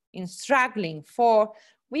start in struggling for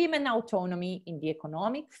women autonomy in the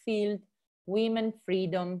economic field, women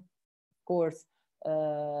freedom, of course,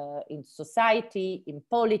 in society, in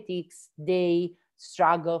politics. They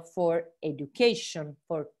struggle for education,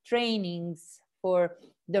 for trainings, for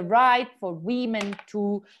the right for women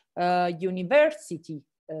to university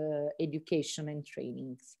education and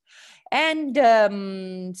trainings. And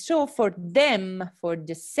so for them, for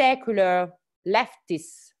the secular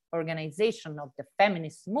leftist organization of the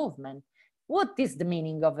feminist movement, what is the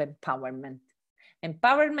meaning of empowerment?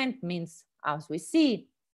 Empowerment means, as we see,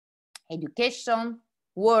 education,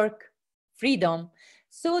 work, freedom.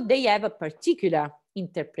 So they have a particular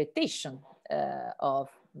interpretation of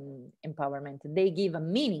empowerment. They give a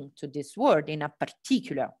meaning to this word in a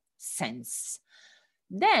particular sense.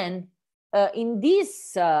 Then in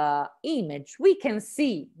this image, we can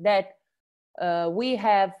see that we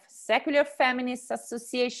have secular feminist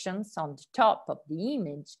associations on the top of the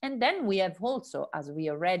image. And then we have also, as we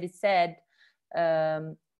already said,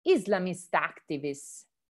 Islamist activists,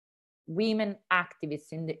 women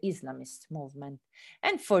activists in the Islamist movement.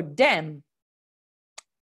 And for them,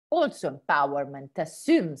 also empowerment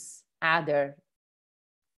assumes other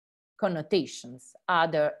connotations,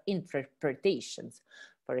 other interpretations.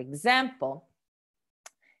 For example,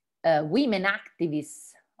 women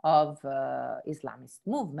activists of Islamist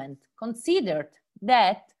movement considered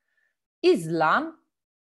that Islam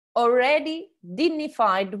already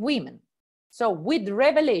dignified women. So with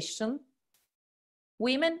revelation,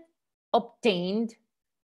 women obtained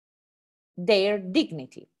their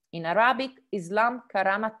dignity. In Arabic, Islam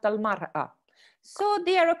karamat al-mar'a. So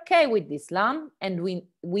they are okay with Islam, and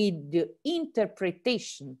with the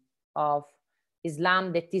interpretation of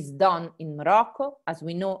Islam that is done in Morocco. As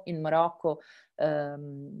we know, in Morocco,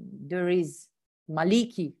 there is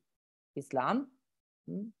Maliki Islam.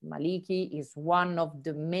 Maliki is one of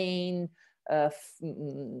the main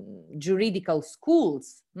juridical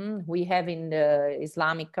schools we have in the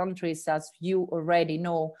Islamic countries. As you already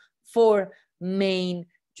know, 4 main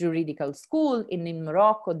juridical schools. In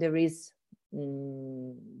Morocco, there is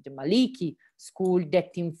the Maliki school that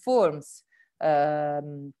informs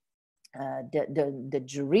the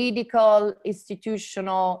juridical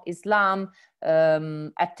institutional Islam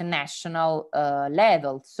at the national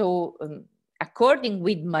level. So according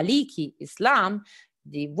with Maliki Islam,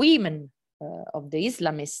 the women of the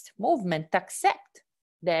Islamist movement accept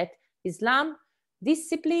that Islam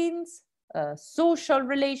disciplines social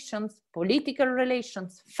relations, political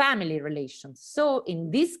relations, family relations. So in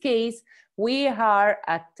this case, we are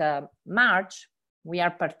at March. We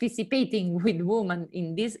are participating with women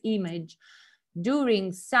in this image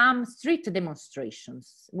during some street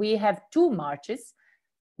demonstrations. We have 2 marches,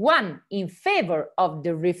 one in favor of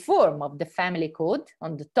the reform of the family code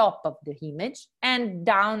on the top of the image, and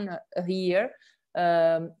down here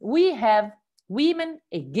we have women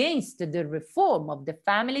against the reform of the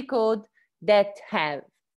family code that have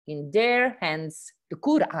in their hands the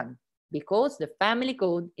Quran, because the family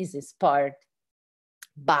code is inspired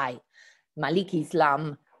by Maliki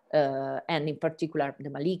Islam, and in particular the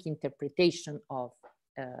Maliki interpretation of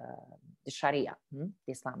the Sharia, the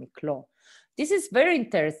Islamic law. This is very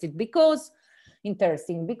interesting because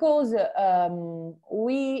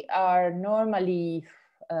we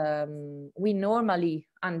normally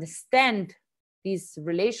understand this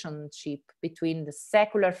relationship between the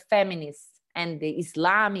secular feminists and the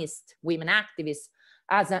Islamist women activists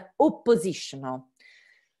as an oppositional,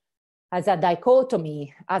 as a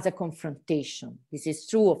dichotomy, as a confrontation. This is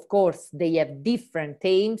true, of course. They have different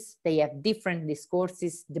aims, they have different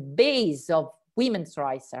discourses. The base of women's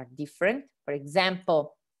rights are different. For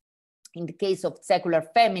example, in the case of secular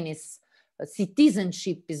feminists,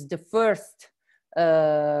 citizenship is the first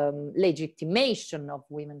legitimation of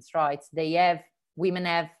women's rights. Women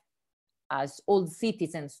have, as all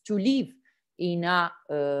citizens, to live in a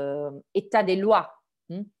état de loi,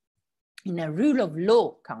 in a rule of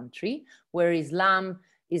law country, where Islam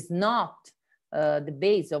is not the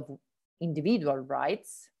base of individual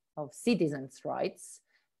rights, of citizens' rights,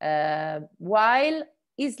 while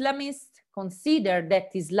Islamists consider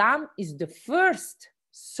that Islam is the first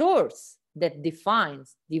source that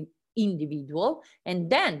defines the individual, and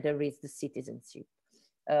then there is the citizenship.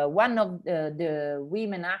 One of the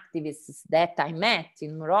women activists that I met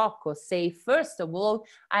in Morocco say, first of all,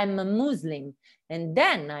 I'm a Muslim, and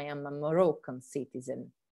then I am a Moroccan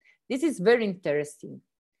citizen. This is very interesting.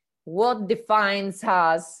 What defines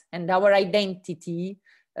us and our identity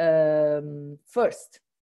first?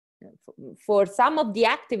 For some of the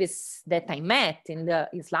activists that I met in the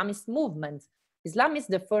Islamist movement, Islam is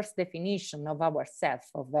the first definition of ourself,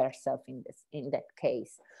 of ourselves in that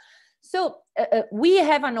case. So we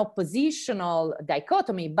have an oppositional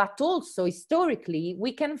dichotomy, but also historically,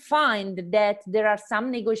 we can find that there are some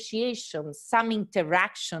negotiations, some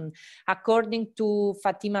interaction, according to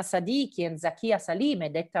Fatima Sadiki and Zakia Salime,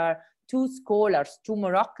 that are 2 scholars, 2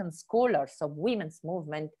 Moroccan scholars of women's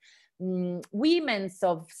movement, women's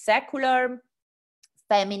of secular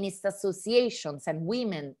feminist associations and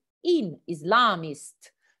women in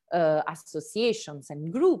Islamist associations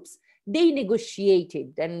and groups. They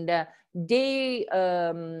negotiated and they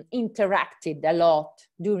interacted a lot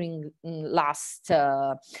during last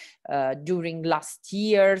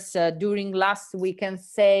years, we can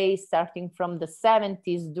say, starting from the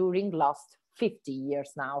 70s, during last 50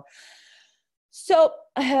 years now. So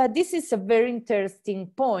this is a very interesting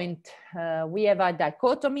point. We have a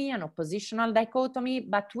dichotomy, an oppositional dichotomy,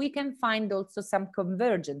 but we can find also some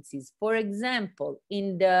convergences. For example,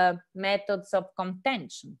 in the methods of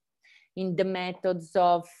contention, in the methods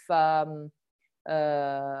of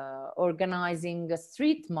organizing a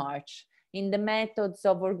street march, in the methods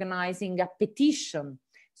of organizing a petition.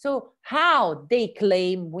 So how they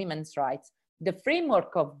claim women's rights. The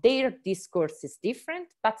framework of their discourse is different,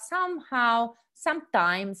 but somehow,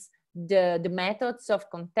 sometimes the methods of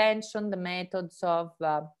contention, the methods of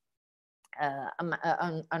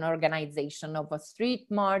an organization of a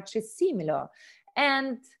street march is similar.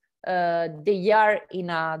 And they are in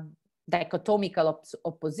a dichotomical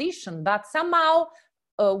opposition, but somehow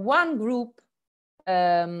one group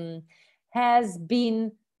has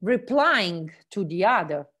been replying to the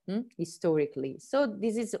other historically. So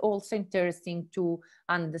this is also interesting to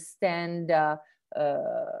understand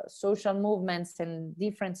social movements and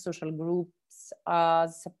different social groups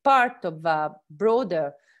as part of a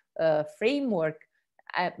broader framework,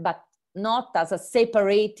 but not as a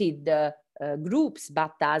separated groups,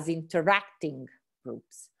 but as interacting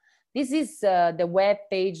groups. This is the web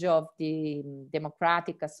page of the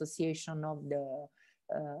Democratic Association of the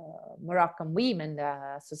Moroccan Women,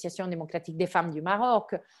 the Association Démocratique des Femmes du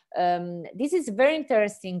Maroc. This is a very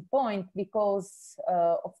interesting point because,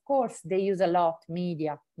 of course, they use a lot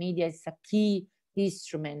media. Media is a key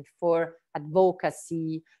instrument for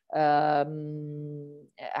advocacy,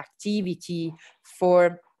 activity,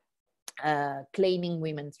 for claiming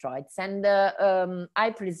women's rights. And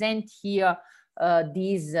I present here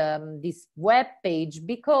this web page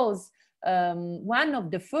because one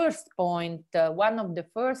of the first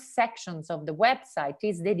sections of the website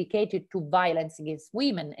is dedicated to violence against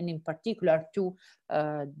women, and in particular to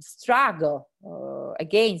struggle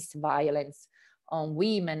against violence on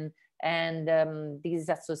women. And this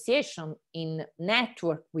association in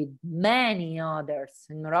network with many others.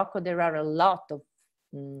 In Morocco, there are a lot of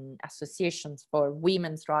associations for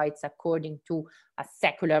women's rights according to a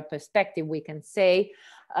secular perspective, we can say.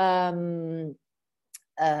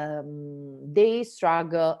 They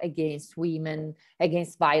struggle against women,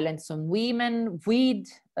 against violence on women, with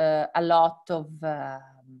a lot of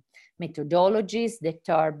methodologies that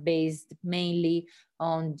are based mainly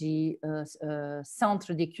on the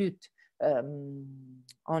centre d'écoute,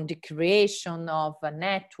 on the creation of a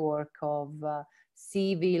network of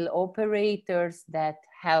civil operators that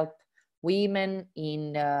help women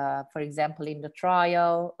in, for example, in the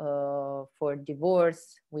trial for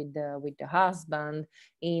divorce with the husband,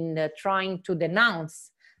 in trying to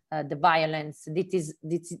denounce the violence. This is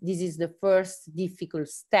the first difficult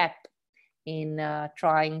step in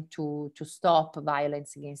trying to stop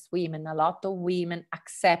violence against women. A lot of women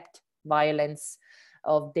accept violence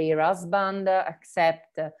of their husband,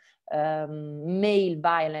 accept male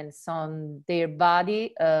violence on their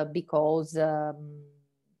body because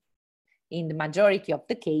in the majority of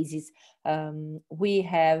the cases, we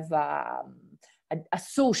have a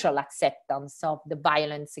social acceptance of the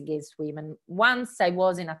violence against women. Once I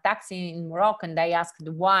was in a taxi in Morocco and I asked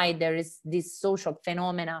why there is this social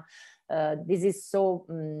phenomena, this is so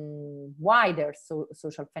wider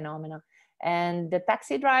social phenomena. And the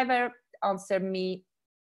taxi driver answered me,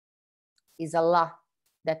 is Allah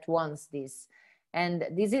that wants this. And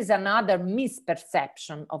this is another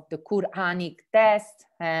misperception of the Quranic text.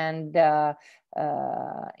 And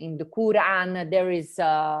in the Quran, there is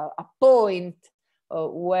a point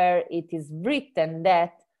where it is written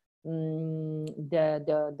that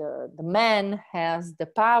the man has the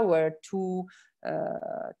power to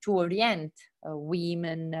orient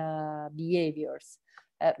women behaviors.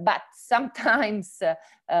 But sometimes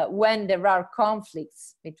when there are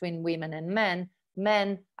conflicts between women and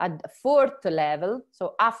men at the fourth level,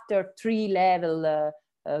 so after 3 level,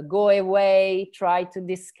 go away, try to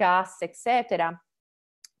discuss, etc.,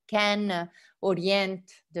 can orient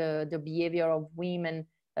the behavior of women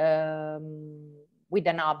with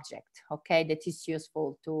an object, okay, that is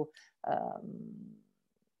useful to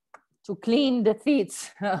clean the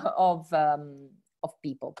teeth of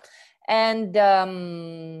people. And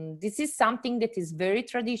this is something that is very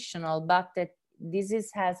traditional, but that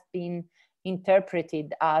has been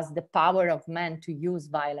interpreted as the power of men to use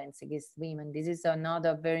violence against women. This is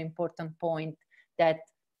another very important point that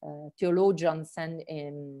theologians and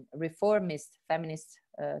reformist feminist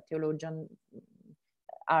theologians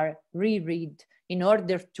are reread in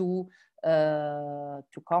order to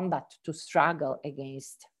combat, to struggle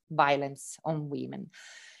against violence on women.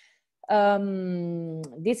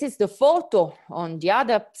 This is the photo on the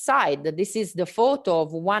other side. This is the photo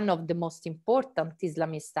of one of the most important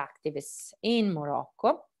Islamist activists in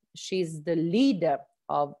Morocco. She's the leader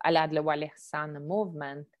of Al-Adl wal-Ihsan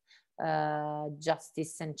movement,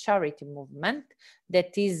 justice and charity movement,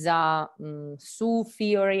 that is a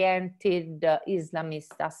Sufi-oriented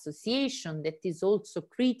Islamist association that is also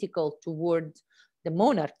critical towards the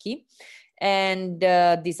monarchy. And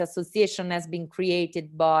this association has been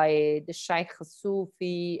created by the Sheikh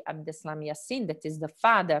Sufi Abdeslam Yassin, that is the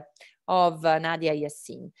father of Nadia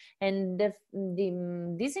Yassin. And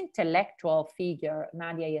this intellectual figure,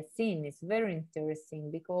 Nadia Yassin, is very interesting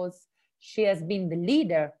because she has been the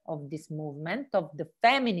leader of this movement, of the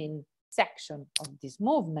feminine section of this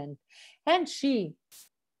movement. And she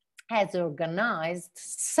has organized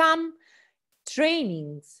some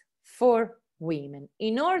trainings for women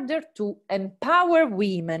in order to empower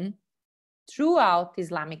women throughout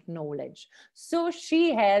Islamic knowledge. So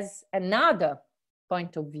she has another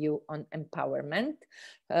point of view on empowerment.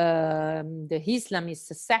 The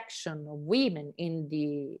Islamist section of women in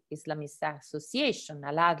the Islamist association,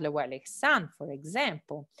 Al-Adl wal-Ihsan, for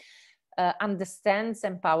example, understands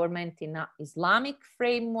empowerment in an Islamic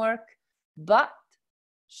framework, but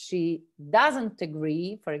she doesn't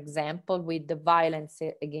agree, for example, with the violence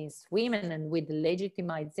against women and with the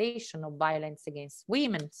legitimization of violence against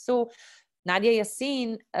women. So Nadia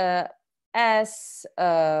Yassin has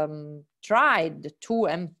tried to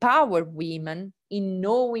empower women in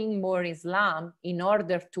knowing more Islam in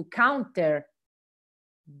order to counter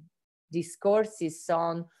discourses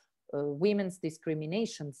on women's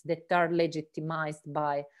discriminations that are legitimized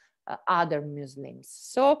by other Muslims.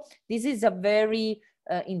 So this is a very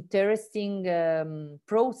interesting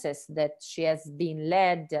process that she has been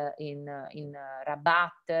led in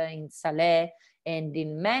Rabat, in Saleh, and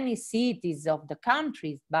in many cities of the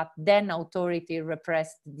countries, but then authority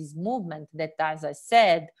repressed this movement that, as I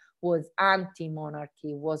said, was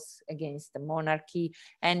anti-monarchy, was against the monarchy,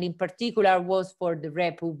 and in particular was for the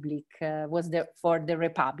Republic, for the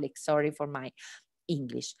Republic, sorry for my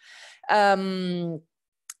English. Then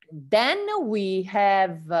we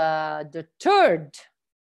have the third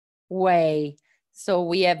way. So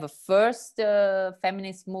we have a first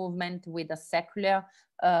feminist movement with a secular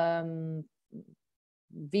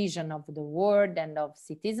vision of the world and of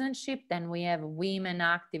citizenship. Then we have women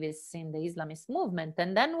activists in the Islamist movement.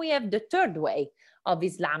 And then we have the third way of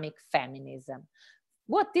Islamic feminism.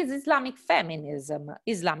 What is Islamic feminism?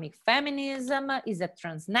 Islamic feminism is a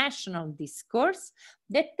transnational discourse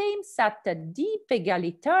that aims at a deep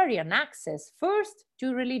egalitarian access first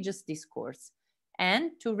to religious discourse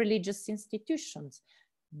and to religious institutions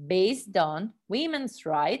based on women's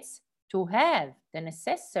rights to have the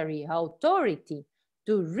necessary authority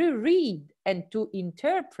to reread and to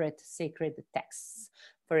interpret sacred texts.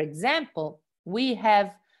 For example, we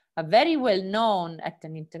have a very well-known, at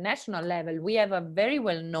an international level, we have a very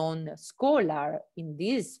well-known scholar in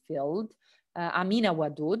this field, Amina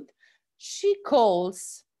Wadud. She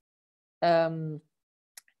calls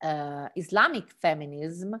Islamic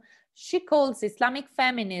feminism,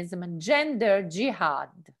 gender jihad.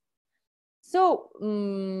 So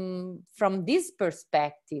from this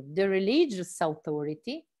perspective, the religious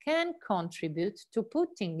authority can contribute to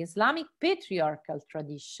putting Islamic patriarchal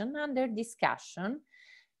tradition under discussion,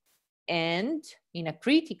 and in a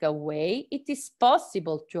critical way, it is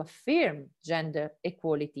possible to affirm gender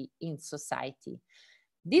equality in society.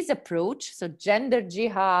 This approach, so gender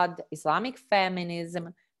jihad, Islamic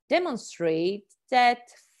feminism, demonstrates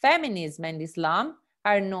that feminism and Islam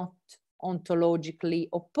are not ontologically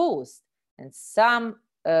opposed. And some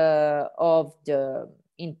of the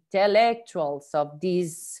intellectuals of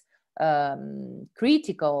this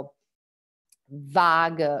critical,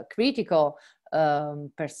 vague, critical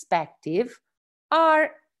perspective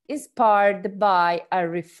are inspired by a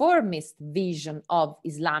reformist vision of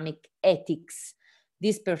Islamic ethics.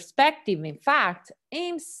 This perspective, in fact,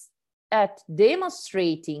 aims at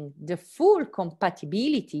demonstrating the full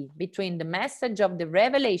compatibility between the message of the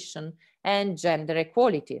revelation and gender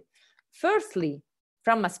equality. Firstly,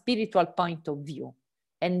 from a spiritual point of view,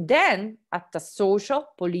 and then at a social,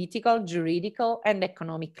 political, juridical, and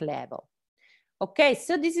economic level. Okay,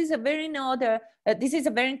 so this is a very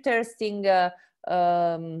interesting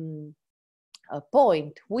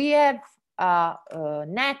point. We have a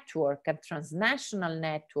network, a transnational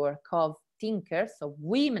network of thinkers, of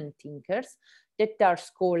women thinkers, that are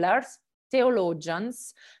scholars,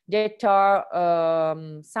 theologians, that are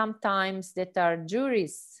sometimes that are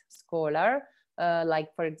jurists, scholar,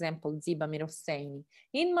 like for example Ziba Mir-Hosseini.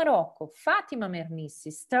 In Morocco, Fatima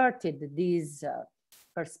Mernissi started this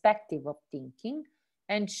perspective of thinking,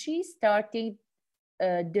 and she started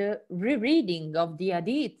the rereading of the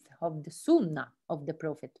hadith, of the sunnah of the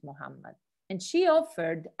Prophet Muhammad. And she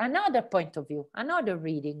offered another point of view, another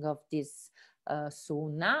reading of this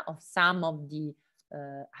sunnah, of some of the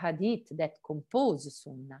hadith that compose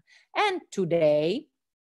sunnah. And today,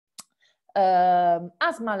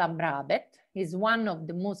 Asma Lamrabet is one of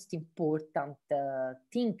the most important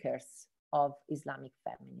thinkers of Islamic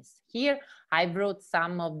feminists. Here, I brought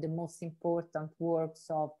some of the most important works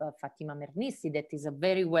of Fatima Mernissi, that is a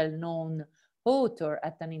very well-known author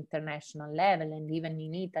at an international level, and even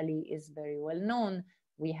in Italy is very well known.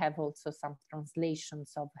 We have also some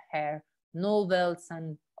translations of her novels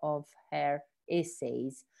and of her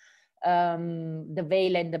essays. The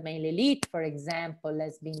Veil and the Male Elite, for example,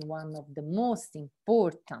 has been one of the most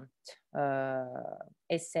important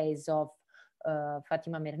essays of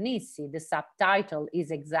Fatima Mernissi. The subtitle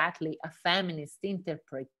is exactly a feminist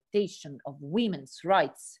interpretation of women's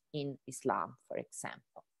rights in Islam, for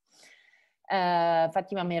example.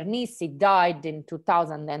 Fatima Mernissi died in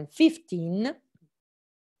 2015.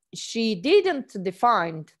 She didn't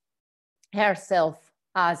define herself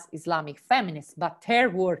as Islamic feminist, but her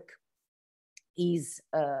work is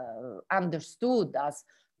understood, as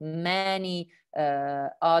many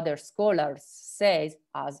other scholars say,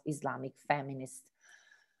 as Islamic feminist.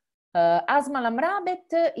 Asma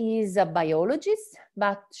Lamrabet is a biologist,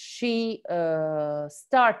 but she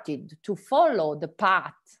started to follow the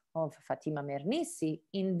path of Fatima Mernissi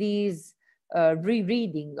in this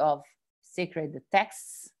rereading of sacred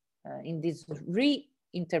texts in this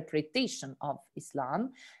reinterpretation of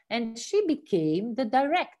Islam, and she became the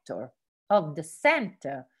director of the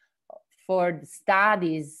Center for the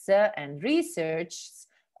Studies and Research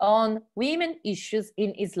on Women Issues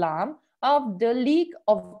in Islam of the League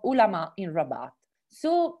of Ulama in Rabat.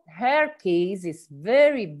 So her case is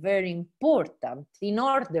very, very important in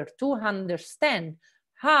order to understand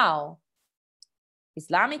how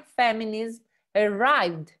Islamic feminism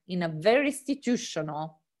arrived in a very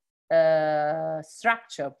institutional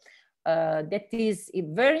structure that is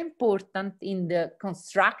very important in the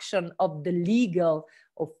construction of the legal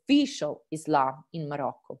official Islam in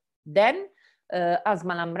Morocco. Then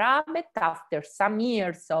Asma Lamrabet, after some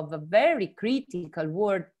years of a very critical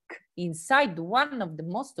work inside one of the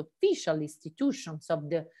most official institutions of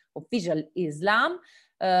the official Islam,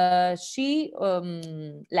 she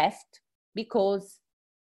left because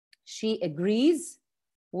she agrees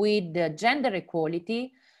with the gender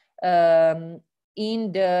equality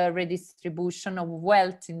in the redistribution of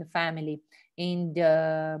wealth in the family, in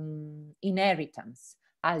the inheritance.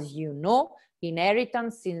 As you know,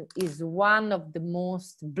 inheritance is one of the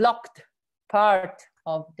most blocked part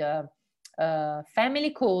of the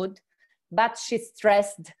family code, but she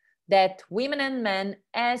stressed that women and men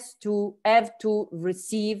have to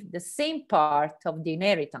receive the same part of the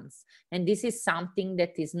inheritance. And this is something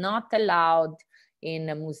that is not allowed in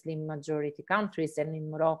Muslim majority countries, and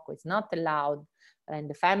in Morocco it's not allowed. And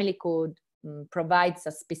the family code provides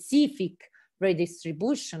a specific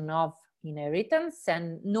redistribution of inheritance,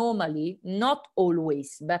 and normally, not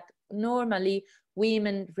always, but normally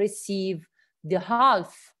women receive the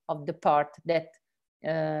half of the part that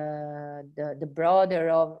the brother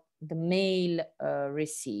of the male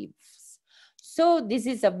receives. So this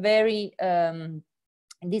is a very,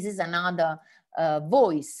 this is another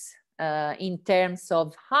voice in terms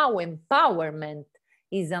of how empowerment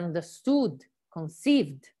is understood,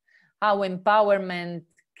 conceived, how empowerment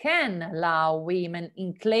can allow women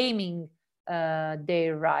in claiming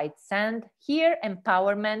their rights. And here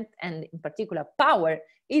empowerment, and in particular power,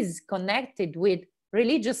 is connected with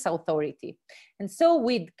religious authority. And so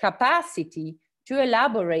with capacity to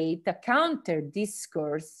elaborate a counter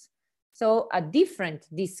discourse, so a different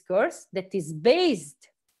discourse that is based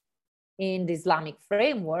in the Islamic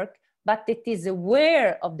framework, but it is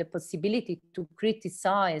aware of the possibility to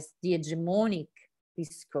criticize the hegemonic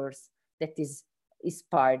discourse that is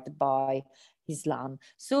inspired by Islam.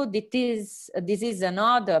 So this is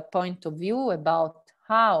another point of view about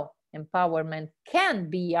how empowerment can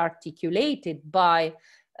be articulated by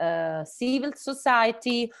civil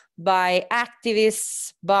society, by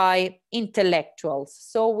activists, by intellectuals.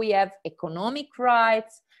 So we have economic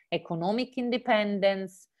rights, economic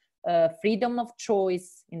independence, freedom of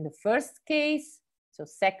choice in the first case, so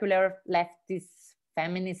secular leftist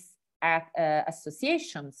feminist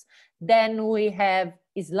associations. Then we have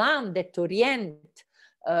Islam that orient,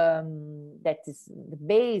 that is the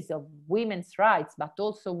base of women's rights, but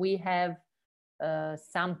also we have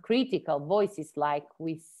some critical voices like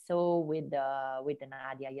we saw with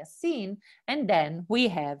Nadia Yassin. And then we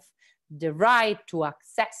have the right to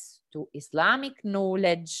access to Islamic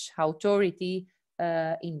knowledge, authority,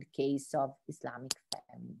 in the case of Islamic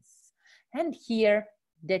feminists. And here,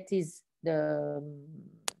 that is the,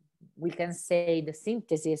 we can say, the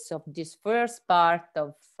synthesis of this first part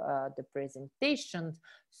of the presentation.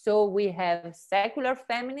 So we have secular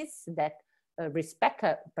feminists that respect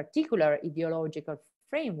a particular ideological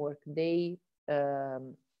framework. They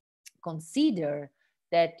consider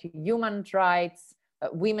that human rights,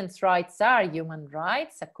 women's rights are human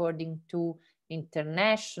rights according to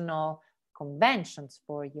international conventions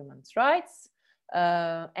for human rights,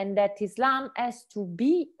 and that Islam has to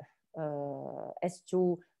be, has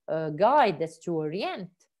to guide, has to orient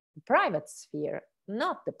the private sphere,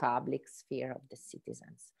 not the public sphere of the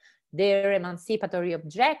citizens. Their emancipatory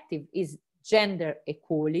objective is gender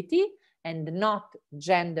equality and not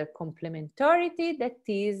gender complementarity. That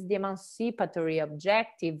is the emancipatory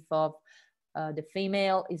objective of the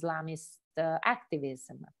female Islamist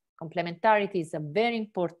activism. Complementarity is a very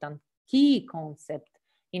important key concept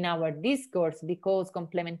in our discourse, because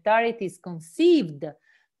complementarity is conceived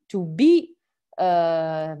to be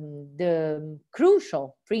the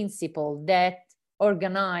crucial principle that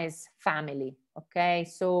organize family. Okay,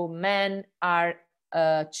 so men are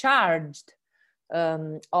charged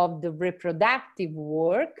of the reproductive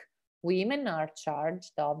work, women are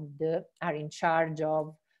charged of are in charge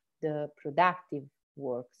of the productive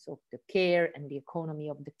work, so the care and the economy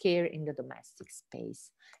of the care in the domestic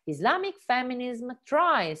space. Islamic feminism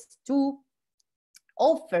tries to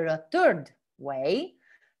offer a third way,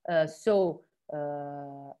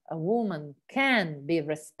 a woman can be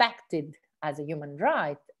respected as a human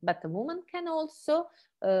right, but a woman can also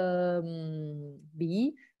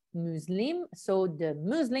be Muslim. So the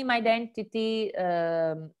Muslim identity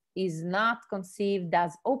is not conceived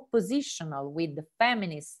as oppositional with the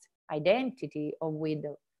feminist identity or with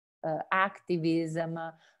activism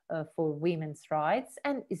for women's rights,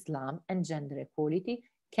 and Islam and gender equality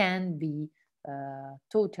can be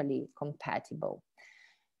totally compatible.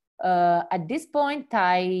 At this point,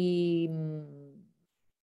 I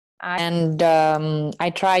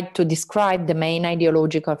tried to describe the main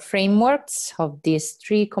ideological frameworks of these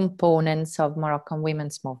three components of Moroccan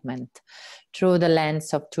women's movement through the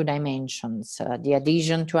lens of two dimensions: the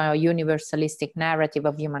adhesion to a universalistic narrative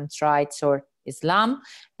of human rights, or Islam,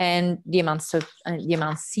 and the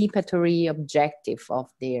emancipatory objective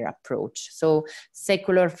of their approach. So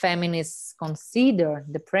secular feminists consider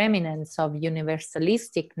the preeminence of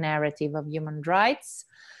universalistic narrative of human rights.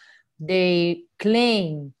 They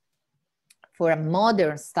claim for a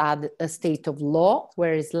modern state of law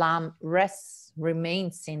where Islam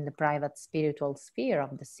remains in the private spiritual sphere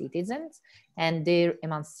of the citizens, and their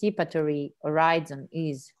emancipatory horizon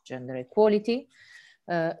is gender equality.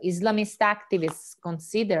 Islamist activists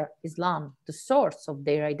consider Islam the source of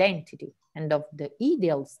their identity and of the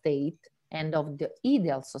ideal state and of the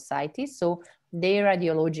ideal society. So their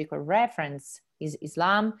ideological reference is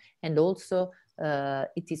Islam, and also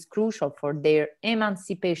it is crucial for their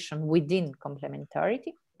emancipation within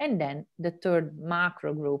complementarity. And then the third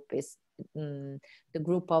macro group is the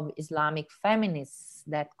group of Islamic feminists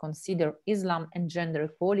that consider Islam and gender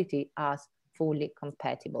equality as fully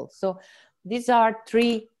compatible. So these are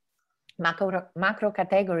three macro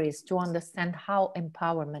categories to understand how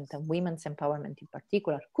empowerment, and women's empowerment in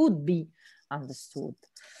particular, could be understood.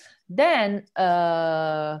 Then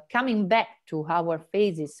coming back to our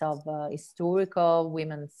phases of historical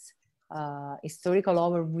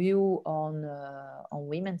overview on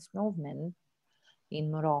women's movement in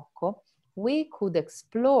Morocco, we could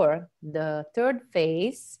explore the third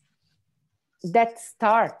phase that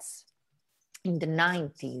starts in the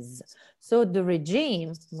 90s. So the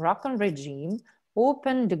regime, Moroccan regime,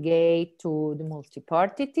 opened the gate to the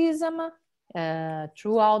multipartyism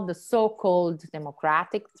throughout the so-called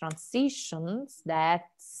democratic transitions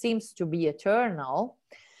that seems to be eternal,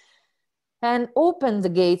 and opened the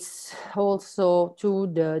gates also to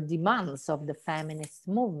the demands of the feminist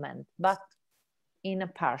movement, but in a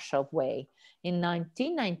partial way. In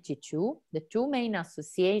 1992, the two main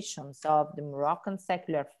associations of the Moroccan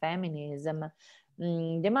secular feminism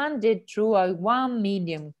demanded through a 1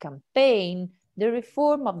 million campaign the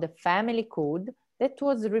reform of the family code that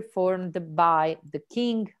was reformed by the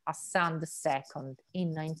King Hassan II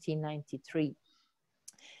in 1993.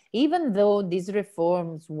 Even though these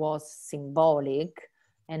reforms was symbolic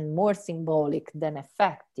and more symbolic than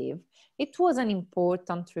effective, it was an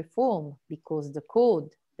important reform because the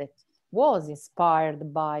code that was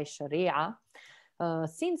inspired by Sharia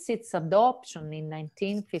since its adoption in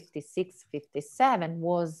 1956-57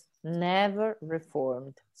 was never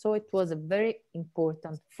reformed. So it was a very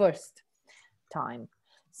important first time.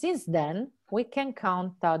 Since then, we can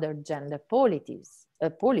count other gender policies.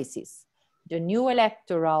 The new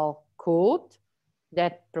electoral code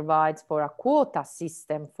that provides for a quota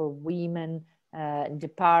system for women in the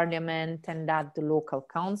parliament and at the local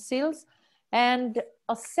councils, and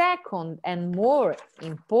a second and more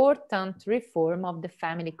important reform of the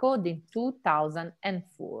family code in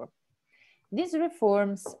 2004. This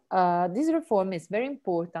reform is very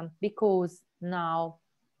important because now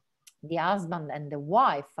the husband and the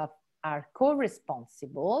wife are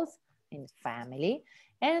co-responsibles in the family,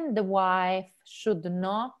 and the wife should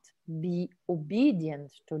not be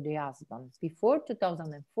obedient to the husband. Before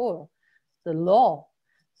 2004, the law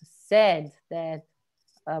said that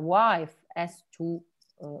a wife has to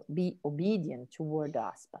be obedient toward the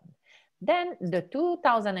husband. Then the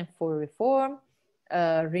 2004 reform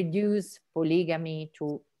reduced polygamy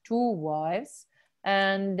to 2 wives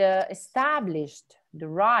and established the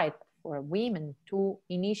right for women to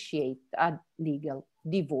initiate a legal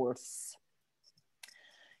divorce.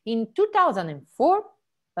 In 2004,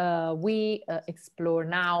 we explore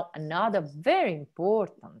now another very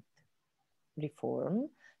important reform,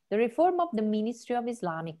 the reform of the Ministry of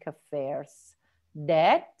Islamic Affairs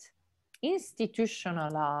that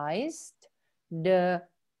institutionalized the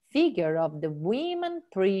figure of the women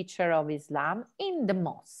preacher of Islam in the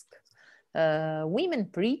mosque. Women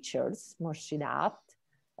preachers, Murshidat,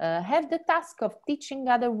 have the task of teaching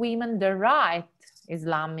other women the right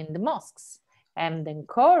Islam in the mosques and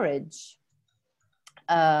encourage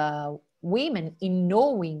women in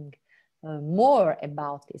knowing more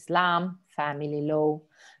about Islam, family law.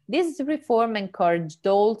 This reform encouraged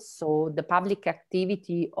also the public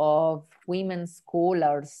activity of women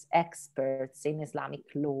scholars, experts in Islamic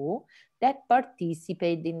law that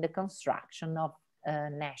participate in the construction of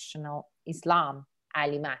national Islam,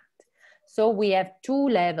 alimat. So we have two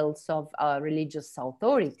levels of religious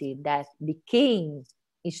authority that became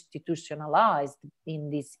institutionalized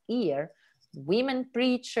in this year: women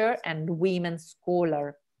preacher and women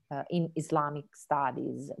scholar in Islamic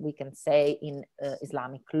studies, we can say in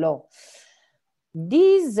Islamic law.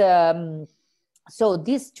 So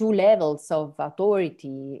these two levels of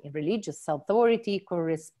authority, religious authority,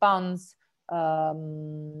 correspond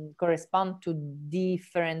to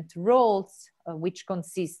different roles, which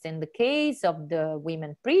consist, in the case of the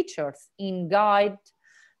women preachers, in guide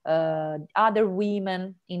other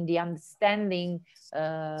women in the understanding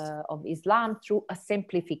of Islam through a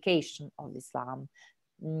simplification of Islam.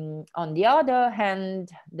 On the other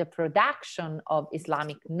hand, the production of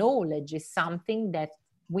Islamic knowledge is something that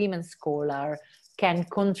women scholars can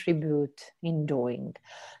contribute in doing.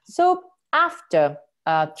 So after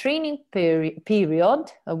a training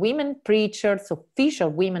period, women preachers, official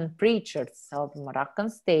women preachers of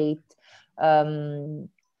Moroccan state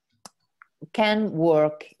can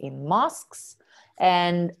work in mosques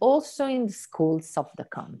and also in the schools of the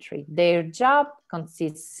country. Their job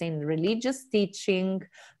consists in religious teaching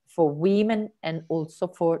for women and also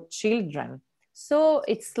for children. So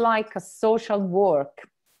it's like a social work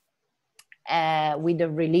with a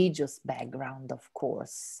religious background, of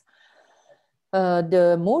course.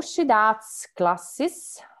 The Murshidats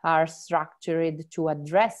classes are structured to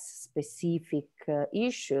address specific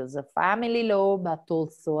issues of family law, but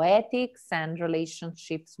also ethics and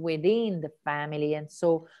relationships within the family, and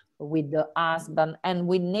so with the husband and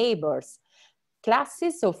with neighbors.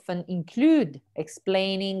 Classes often include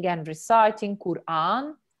explaining and reciting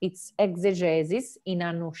Quran, its exegesis in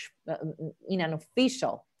an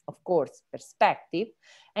official, of course, perspective.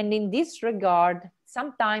 And in this regard,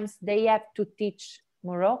 sometimes they have to teach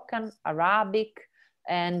Moroccan Arabic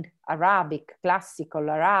and Arabic, classical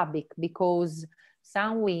Arabic, because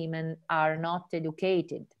some women are not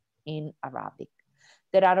educated in Arabic.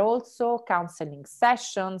 There are also counseling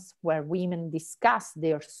sessions where women discuss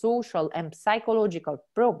their social and psychological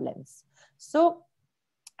problems. So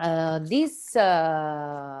this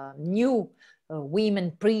new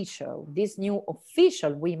women preacher, this new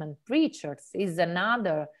official women preachers, is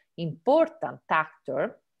another important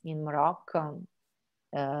actor in Morocco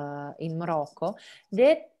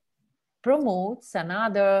that promotes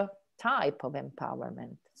another type of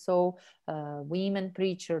empowerment. So women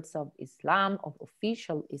preachers of Islam, of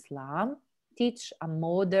official Islam, teach a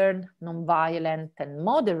modern, nonviolent and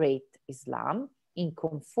moderate Islam in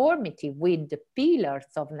conformity with the pillars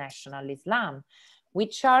of national Islam,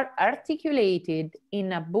 which are articulated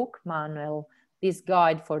in a book manual, this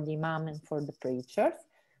guide for the Imam and for the preachers.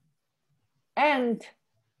 And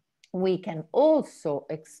we can also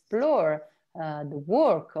explore the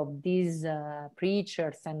work of these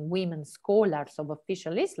preachers and women scholars of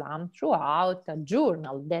official Islam throughout a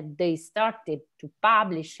journal that they started to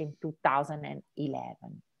publish in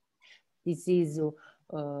 2011. This is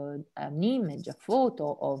an image, a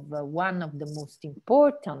photo of one of the most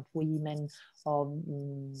important women of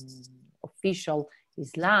official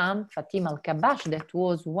Islam, Fatima Al-Kabash, that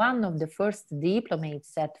was one of the first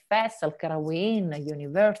diplomates at Fes Al-Qarawiyyin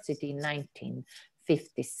University in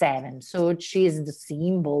 1957. So she is the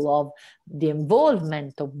symbol of the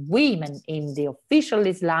involvement of women in the official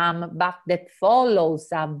Islam, but that follows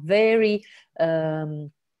a very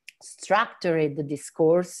structured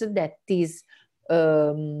discourse that is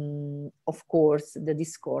of course, the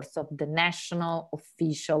discourse of the national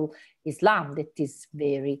official Islam that is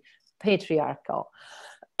very patriarchal.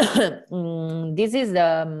 This is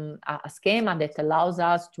a schema that allows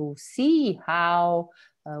us to see how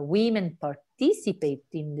women participate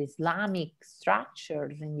in the Islamic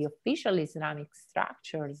structures, in the official Islamic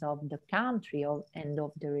structures of the country and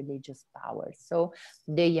of the religious powers. So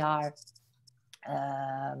they are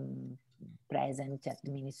present at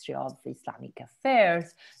the Ministry of Islamic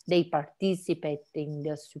Affairs. They participate in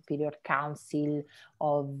the Superior Council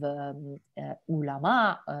of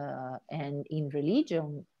Ulama and in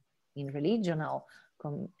regional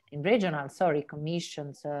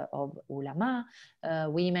commissions of Ulama.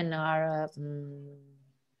 Women are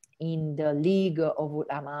in the League of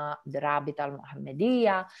Ulama, the Rabit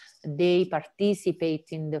al-Muhammadiyya. They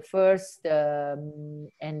participate in the first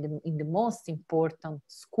and in the most important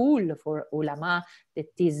school for Ulama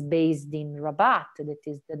that is based in Rabat, that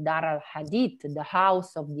is the Dar al-Hadith, the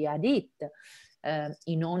House of the Hadith.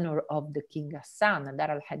 in honor of the King Hassan,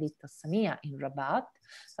 Dar al-Hadith al-Saniya in Rabat.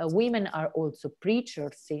 Women are also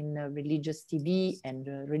preachers in religious TV and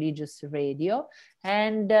religious radio,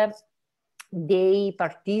 and they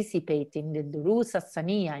participate in the Durus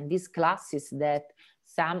al-Saniya, in these classes that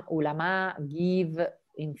some ulama give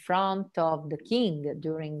in front of the king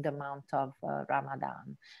during the month of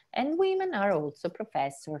Ramadan. And women are also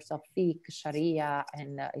professors of fiqh, Sharia,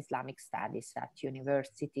 and Islamic studies at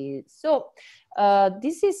university. So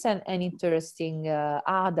this is an interesting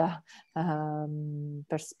other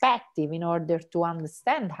perspective in order to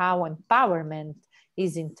understand how empowerment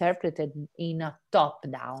is interpreted in a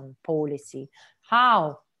top-down policy,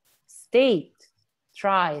 how state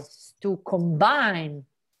tries to combine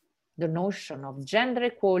the notion of gender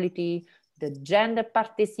equality, the gender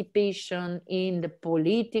participation in the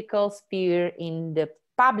political sphere, in the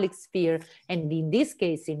public sphere, and in this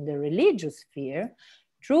case, in the religious sphere,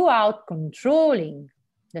 throughout controlling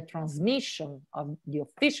the transmission of the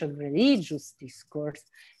official religious discourse,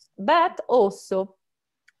 but also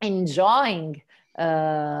enjoying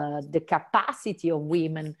the capacity of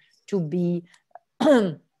women to be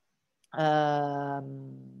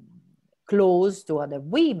close to other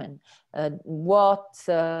women. What is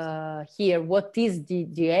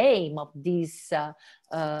the aim of this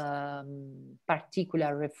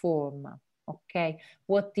particular reform? Okay,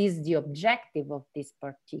 what is the objective of this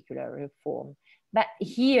particular reform? But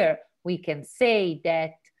here we can say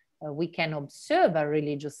that we can observe a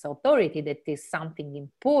religious authority that is something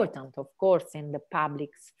important, of course, in the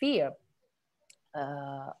public sphere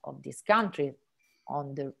of this country,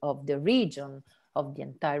 of the region, of the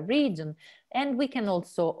entire region. And we can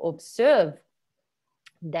also observe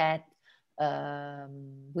that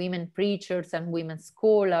women preachers and women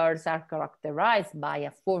scholars are characterized by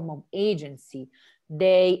a form of agency.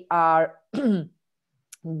 They are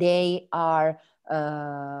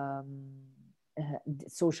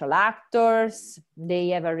social actors. They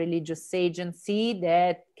have a religious agency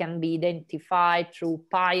that can be identified through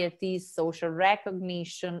piety, social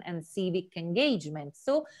recognition, and civic engagement.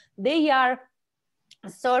 So they are a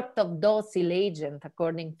sort of docile agent,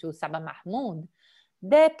 according to Saba Mahmoud,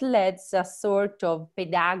 that leads a sort of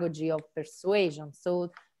pedagogy of persuasion.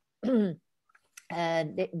 So they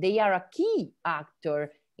are a key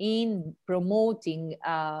actor in promoting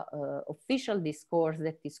official discourse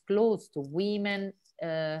that is close to women,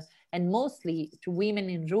 and mostly to women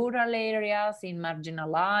in rural areas, in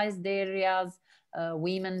marginalized areas.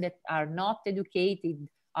 Women that are not educated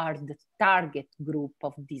are the target group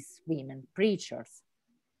of these women preachers.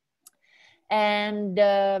 And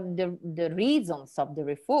the reasons of the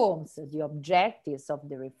reforms, the objectives of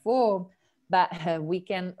the reform, but we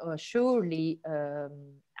can surely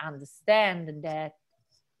understand that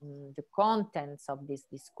the contents of these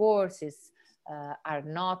discourses are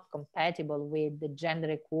not compatible with the gender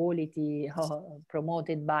equality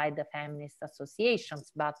promoted by the feminist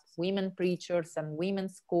associations, but women preachers and women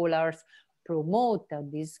scholars promote a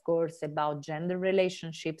discourse about gender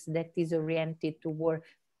relationships that is oriented toward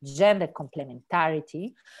gender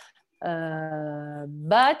complementarity.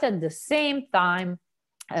 But at the same time,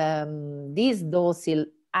 these docile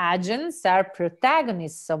agents are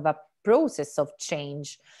protagonists of a process of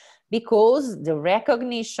change, because the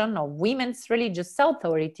recognition of women's religious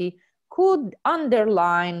authority could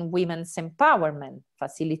underline women's empowerment,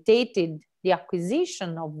 facilitated the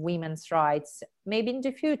acquisition of women's rights, maybe in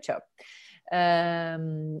the future.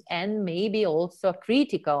 And maybe also a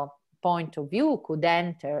critical point of view could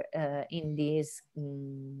enter in these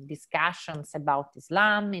discussions about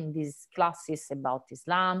Islam, in these classes about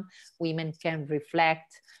Islam. Women can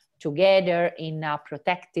reflect together in a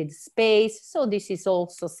protected space. So this is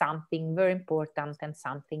also something very important and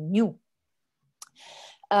something new.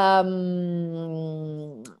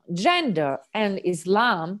 Gender and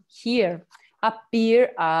Islam here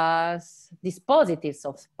appear as dispositives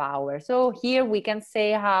of power. So here we can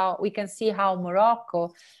see how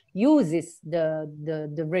Morocco uses the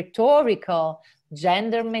rhetorical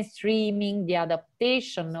gender mainstreaming, the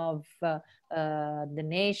adaptation of the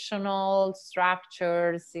national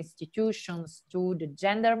structures, institutions to the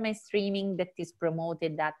gender mainstreaming that is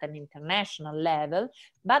promoted at an international level.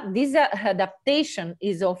 But this adaptation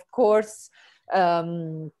is, of course,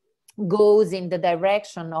 goes in the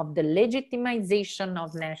direction of the legitimization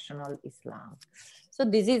of national Islam. So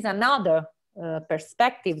this is another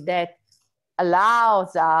perspective that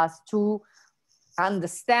allows us to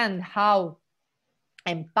understand how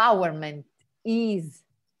empowerment is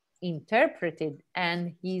interpreted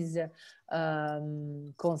and is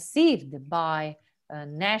conceived by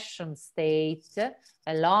nation state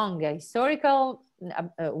along a historical,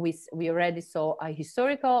 we already saw a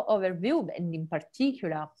historical overview, and in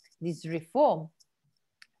particular this reform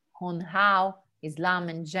on how Islam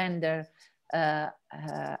and gender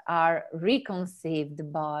are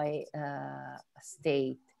reconceived by a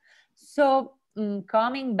state. So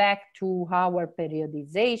coming back to our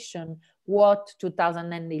periodization, what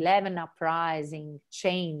 2011 uprising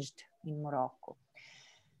changed in Morocco.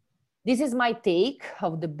 This is my take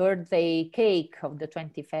of the birthday cake of the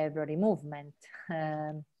 20 February movement.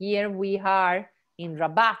 Here we are in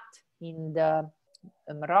Rabat, in the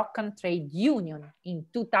Moroccan Trade Union in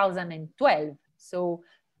 2012. So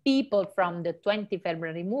people from the 20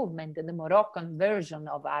 February movement, the Moroccan version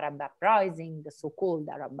of Arab uprising, the so-called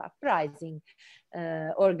Arab uprising,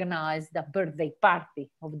 organized a birthday party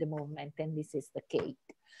of the movement, and this is the cake.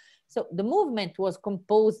 So the movement was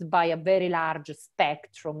composed by a very large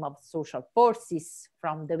spectrum of social forces,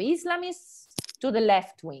 from the Islamists to the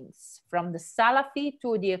left wings, from the Salafi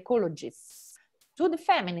to the ecologists, to the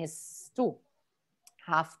feminists too.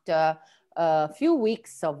 After a few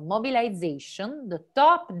weeks of mobilization, the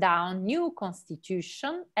top-down new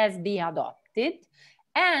constitution has been adopted,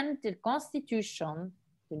 and the constitution,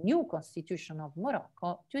 the new constitution of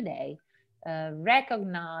Morocco today,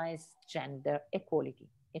 recognizes gender equality.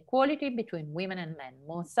 Equality between women and men,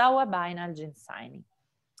 Musawa baina al-jinsaini.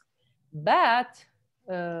 But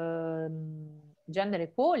gender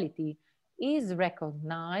equality is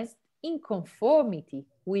recognized in conformity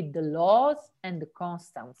with the laws and the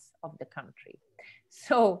customs of the country.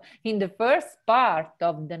 So in the first part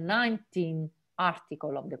of the 19th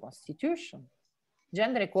article of the Constitution,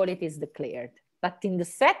 gender equality is declared. But in the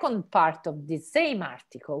second part of the same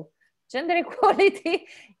article, gender equality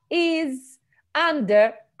is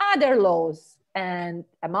under other laws. And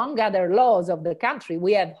among other laws of the country,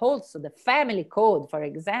 we have also the family code, for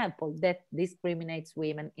example, that discriminates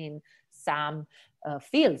women in some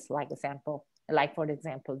fields, for example,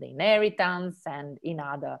 the inheritance, and in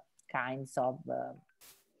other kinds of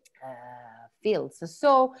fields.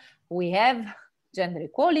 So we have gender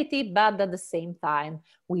equality, but at the same time,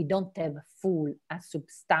 we don't have full and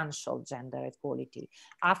substantial gender equality.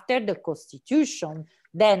 After the Constitution,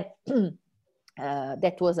 then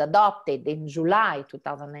that was adopted in July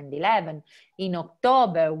 2011. In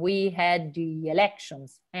October, we had the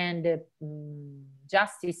elections, and the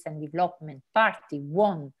Justice and Development Party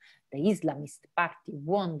won, the Islamist party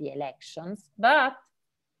won the elections, but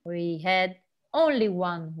we had only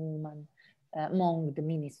one woman among the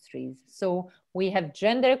ministries. So we have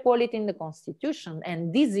gender equality in the Constitution,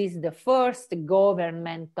 and this is the first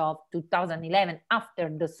government of 2011 after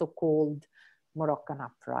the so-called Moroccan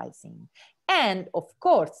uprising. And of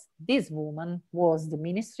course, this woman was the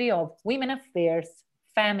Ministry of Women Affairs,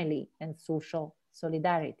 Family and Social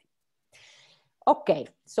Solidarity. Okay,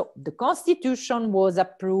 so the Constitution was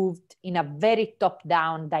approved in a very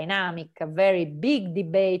top-down dynamic, a very big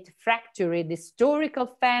debate, fractured historical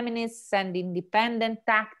feminists and independent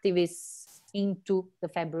activists into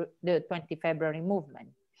the 20 February movement.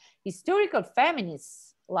 Historical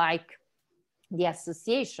feminists, like the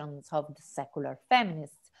associations of the secular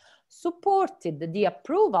feminists, supported the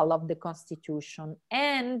approval of the Constitution,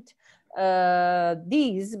 and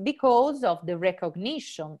this because of the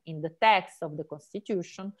recognition in the text of the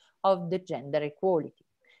Constitution of the gender equality.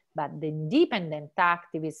 But the independent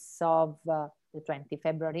activists of the 20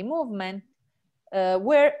 February movement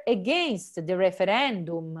were against the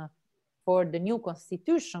referendum for the new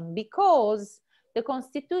Constitution, because the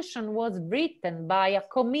Constitution was written by a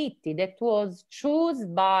committee that was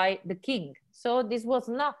chosen by the king. So this was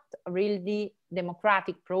not really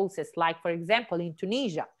democratic process, like, for example, in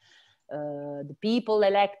Tunisia. The people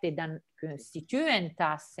elected a constituent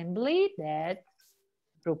assembly that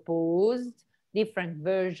proposed different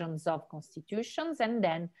versions of constitutions, and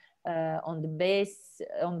then on the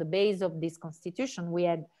base of this constitution, we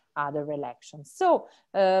had other elections. So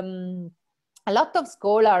a lot of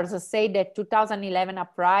scholars say that 2011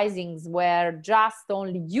 uprisings were just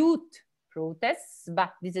only youth protests,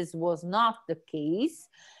 but this was not the case.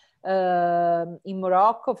 In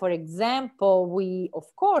Morocco, for example, we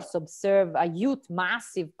of course observe a youth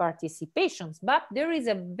massive participations, but there is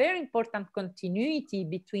a very important continuity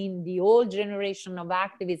between the old generation of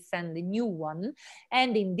activists and the new one.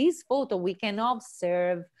 And in this photo, we can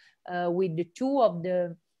observe with the two of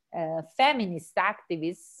the feminist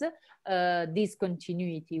activists this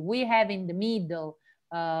continuity. We have in the middle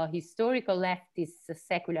historical leftist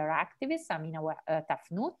secular activist Amina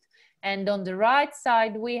Tafnout, And on the right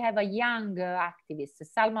side, we have a young activist,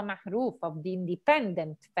 Salma Mahrouf, of the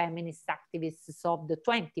independent feminist activists of the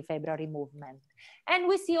 20 February movement. And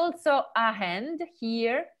we see also a hand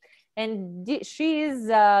here, and she is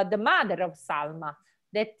the mother of Salma,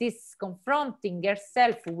 that is confronting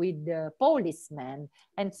herself with the policemen.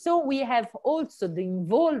 And so we have also the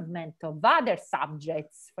involvement of other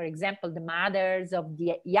subjects, for example, the mothers of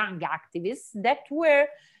the young activists that were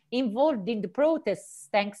involved in the protests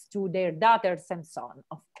thanks to their daughters and so on,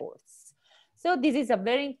 of course. So this is a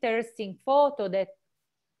very interesting photo that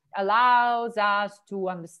allows us to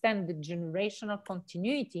understand the generational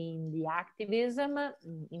continuity in the activism,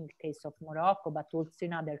 in the case of Morocco, but also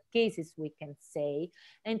in other cases, we can say.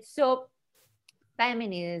 And so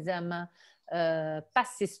feminism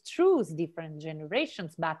passes through different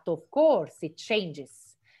generations, but of course it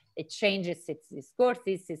changes. It changes its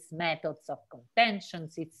discourses, its methods of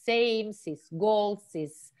contentions, its aims, its goals,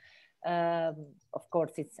 its, of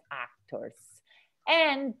course, its actors.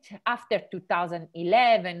 And after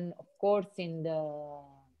 2011, of course, in the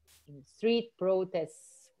street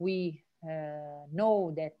protests, we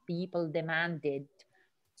know that people demanded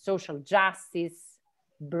social justice,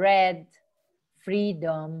 bread,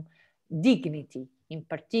 freedom, dignity, in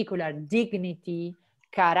particular dignity.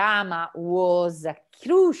 Karama was a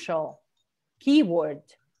crucial keyword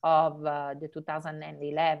of the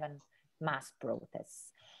 2011 mass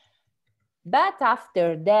protests. But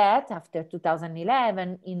after that, after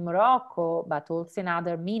 2011, in Morocco, but also in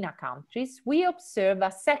other MENA countries, we observe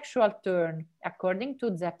a sexual turn, according to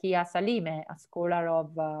Zakia Salime, a scholar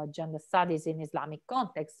of gender studies in Islamic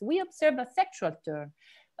context. We observe a sexual turn,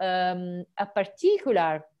 a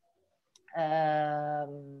particular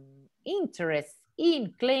interest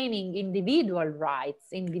in claiming individual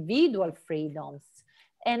rights, individual freedoms,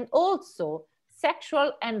 and also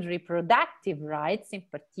sexual and reproductive rights, in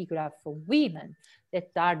particular for women, that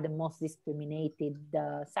are the most discriminated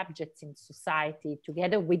subjects in society,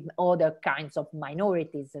 together with other kinds of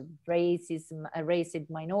minorities, racist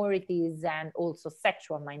minorities, and also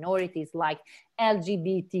sexual minorities like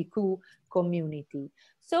LGBTQ community.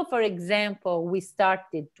 So, for example, we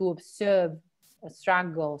started to observe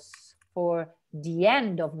struggles for the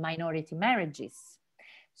end of minority marriages,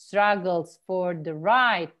 struggles for the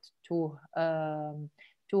right to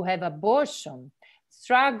have abortion,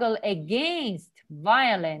 struggle against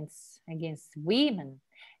violence against women,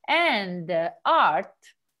 and art,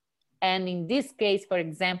 and in this case, for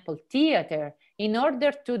example, theater, in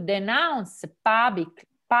order to denounce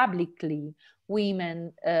publicly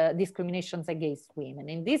women, discriminations against women.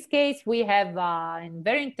 In this case, we have a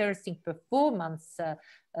very interesting performance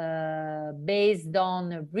based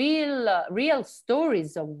on real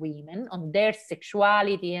stories of women, on their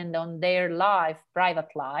sexuality and on their life,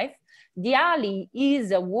 private life. Diali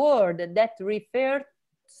is a word that refers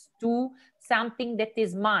to something that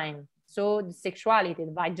is mine. So the sexuality,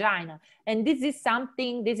 the vagina. And this is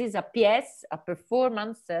something, this is a pièce, a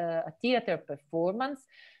performance, a theater performance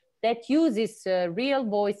that uses real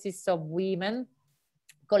voices of women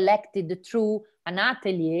collected through an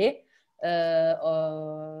atelier.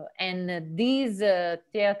 And this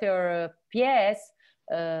theater pièce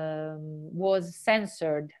was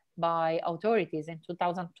censored by authorities in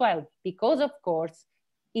 2012 because, of course,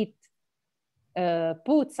 it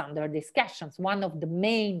puts under discussions one of the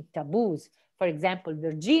main taboos, for example,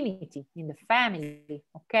 virginity in the family,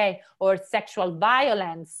 okay, or sexual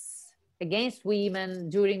violence against women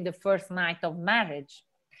during the first night of marriage,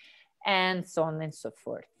 and so on and so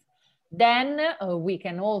forth. Then we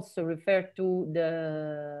can also refer to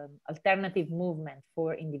the alternative movement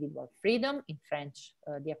for individual freedom. In French,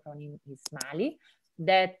 the acronym is MALI,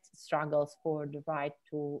 that struggles for the right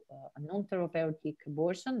to a non-therapeutic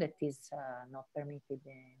abortion that is not permitted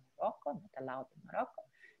in Morocco, not allowed in Morocco,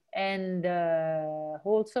 and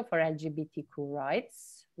also for LGBTQ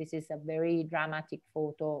rights. This is a very dramatic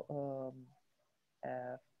photo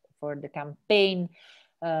for the campaign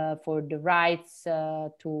for the rights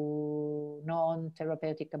to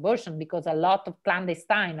non-therapeutic abortion, because a lot of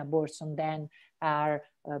clandestine abortion then are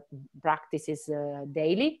practices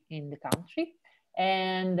daily in the country.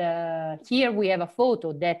 And here we have a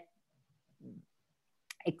photo that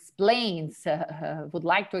explains, would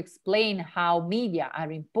like to explain how media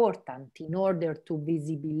are important in order to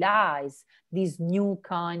visibilize these new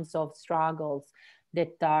kinds of struggles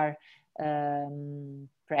that are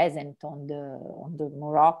present on the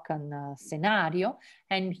Moroccan scenario.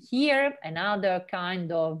 And here another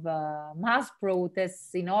kind of mass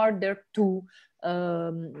protests in order to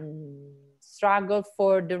struggle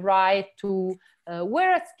for the right to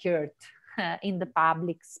wear a skirt in the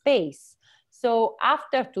public space. So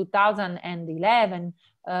after 2011,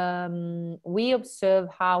 we observe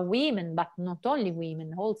how women, but not only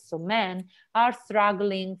women, also men, are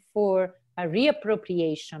struggling for a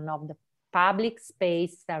reappropriation of the public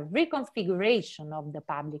space, a reconfiguration of the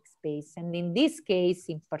public space. And in this case,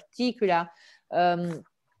 in particular,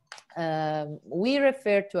 we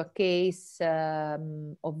refer to a case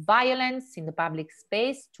of violence in the public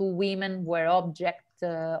space. Two women were object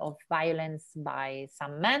of violence by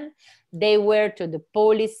some men. They were to the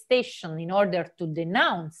police station in order to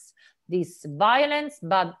denounce this violence,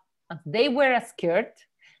 but they were scared.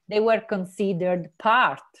 They were considered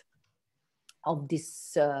part of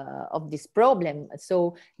this problem.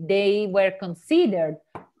 So they were considered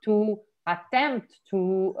to attempt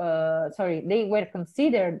to they were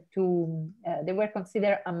considered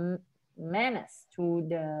a menace to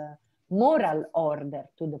the moral order,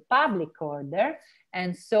 to the public order.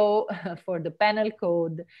 And so for the penal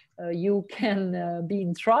code, you can be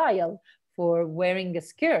in trial for wearing a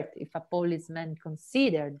skirt if a policeman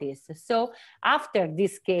considered this. So after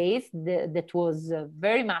this case that was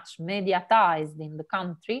very much mediatized in the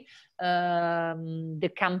country,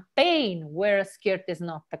 the campaign "Wear a Skirt is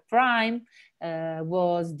Not a Crime"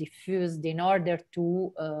 was diffused in order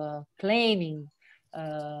to claiming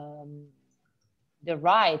the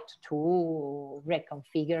right to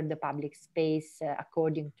reconfigure the public space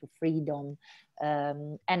according to freedom.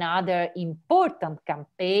 Another important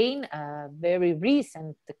campaign, a very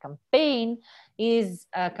recent campaign, is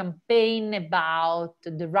a campaign about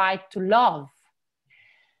the right to love.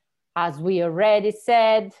 As we already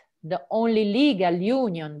said, the only legal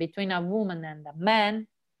union between a woman and a man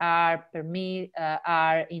are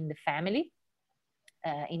in the family,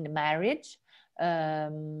 in the marriage.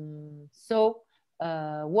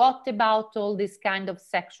 What about all these kind of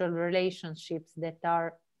sexual relationships that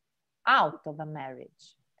are out of a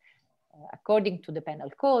marriage? According to the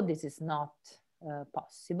penal code, this is not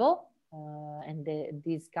possible, and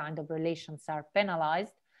these kind of relations are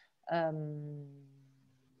penalized.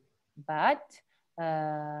 But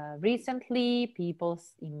recently, people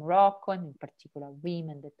in Morocco, and in particular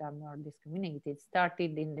women that are more discriminated,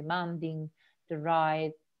 started in demanding the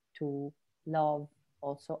right to love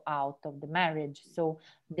also out of the marriage. So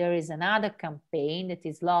there is another campaign that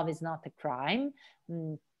is "Love is Not a Crime."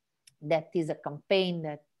 That is a campaign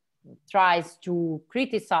that tries to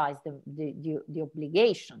criticize the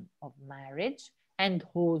obligation of marriage. And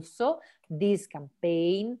also this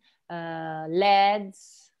campaign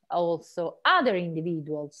leads also other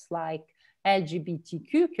individuals like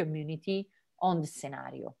LGBTQ community on the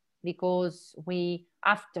scenario, because we,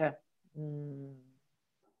 after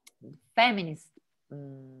feminist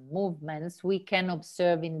movements, we can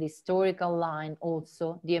observe in the historical line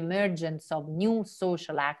also the emergence of new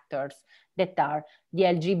social actors that are the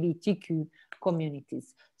LGBTQ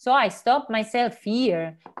communities. So I stop myself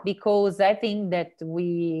here because I think that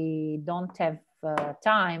we don't have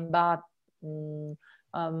time, but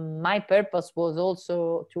my purpose was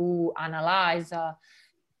also to analyze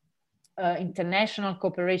an international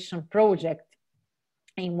cooperation project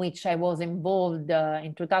in which I was involved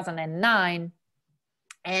in 2009.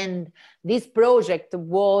 And this project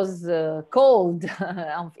was called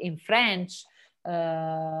in French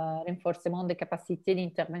Renforcement des capacités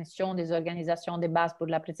d'intervention des organisations de base pour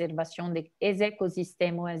la préservation des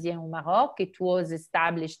écosystèmes oasiens au Maroc. It was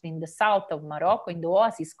established in the south of Morocco in the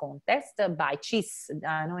Oasis contest by CIS,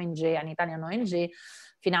 an ONG, an Italian ONG,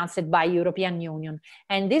 financed by European Union.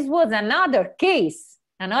 And this was another case,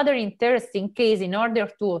 another interesting case in order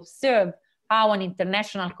to observe how an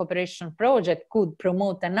international cooperation project could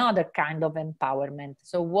promote another kind of empowerment.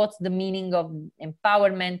 So what's the meaning of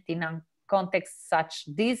empowerment in a context such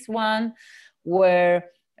this one,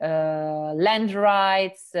 where land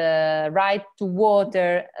rights, right to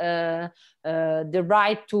water, the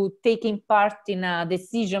right to taking part in a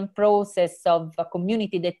decision process of a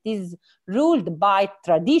community that is ruled by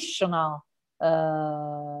traditional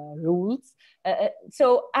rules.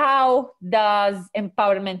 So how does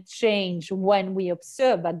empowerment change when we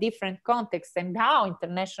observe a different context, and how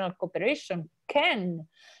international cooperation can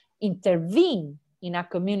intervene in a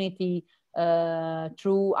community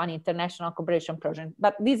through an international cooperation project?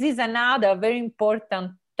 But this is another very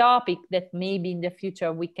important topic that maybe in the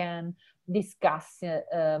future we can discuss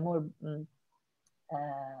more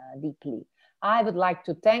deeply. I would like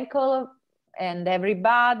to thank all and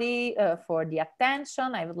everybody for the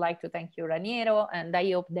attention. I would like to thank you, Raniero, and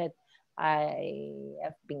I hope that I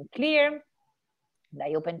have been clear. And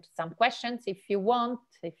I open to some questions if you want.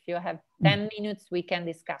 If you have 10 minutes, we can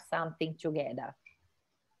discuss something together.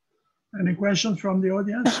 Any questions from the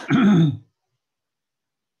audience?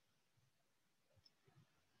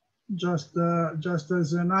 just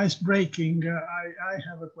as a nice breaking, I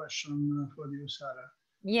have a question for you, Sara.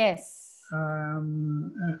 Yes.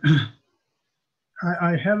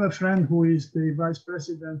 I have a friend who is the vice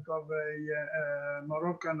president of a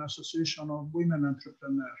Moroccan Association of Women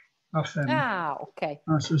Entrepreneurs. Ah, okay.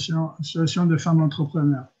 Association de Femmes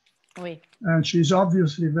Entrepreneurs. Oui. And she's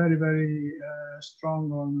obviously very, very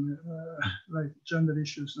strong on like gender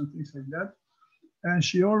issues and things like that. And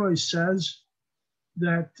she always says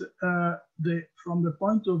that from the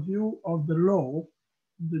point of view of the law,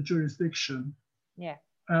 the jurisdiction, yeah.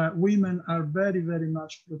 Women are very, very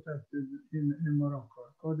much protected in Morocco.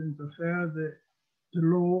 According to her, the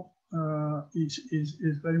law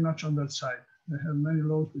is very much on their side. They have many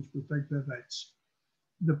laws which protect their rights.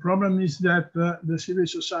 The problem is that the civil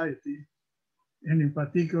society, and in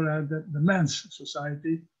particular the men's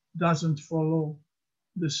society, doesn't follow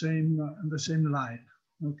the same line.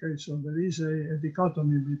 Okay, so there is a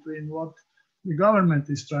dichotomy between what the government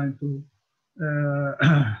is trying to,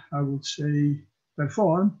 I would say,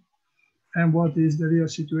 perform, and what is the real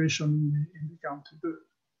situation in the country.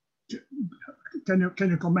 Can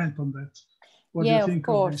you comment on that? What do you think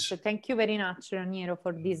of course. Of this? Thank you very much, Raniero,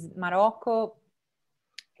 for this. Morocco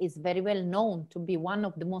is very well known to be one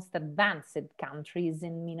of the most advanced countries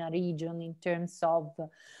in MENA region in terms of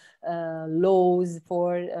laws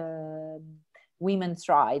for women's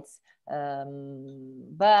rights,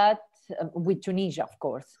 but with Tunisia, of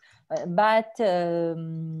course. But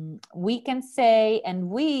we can say, and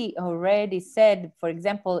we already said, for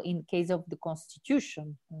example, in case of the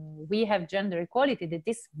constitution, we have gender equality that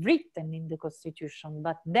is written in the constitution.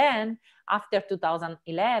 But then after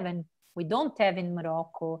 2011, we don't have in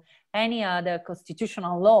Morocco any other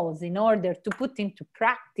constitutional laws in order to put into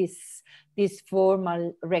practice this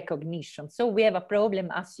formal recognition. So we have a problem,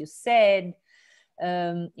 as you said,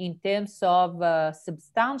 in terms of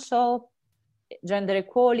substantial gender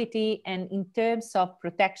equality and in terms of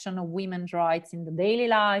protection of women's rights in the daily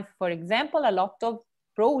life. For example, a lot of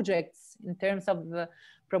projects in terms of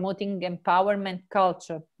promoting empowerment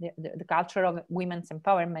culture, the culture of women's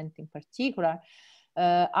empowerment in particular,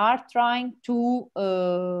 are trying to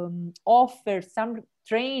offer some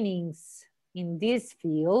trainings in this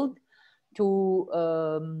field to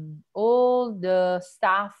all the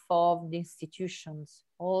staff of the institutions,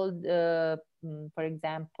 all the, for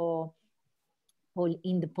example,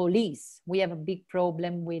 in the police. We have a big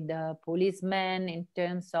problem with policemen in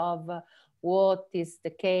terms of what is the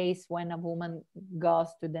case when a woman goes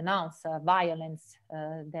to denounce violence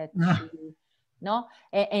that she... No,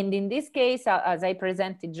 and in this case, as I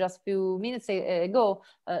presented just a few minutes ago,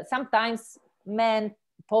 sometimes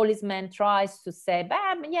policemen tries to say,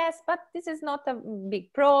 yes, but this is not a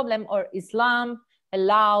big problem, or Islam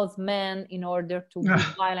allows men in order to be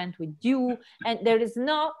violent with you, and there is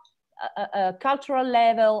no a cultural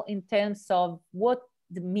level in terms of what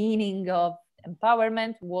the meaning of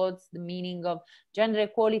empowerment, what's the meaning of gender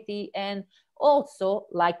equality, and also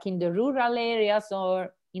like in the rural areas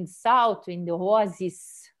or in South, in the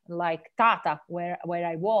oasis like Tata, where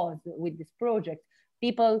I was with this project,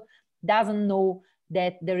 people doesn't know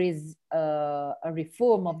that there is a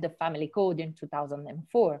reform of the family code in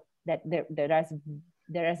 2004, that there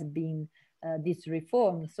has been this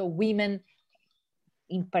reform. So women,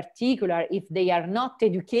 in particular, if they are not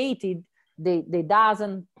educated, they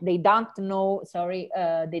don't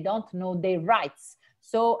know their rights.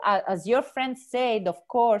 So as your friend said, of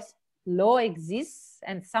course, law exists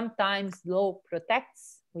and sometimes law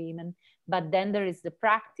protects women, but then there is the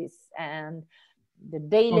practice and the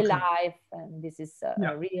daily life, and this is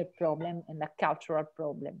a real problem and a cultural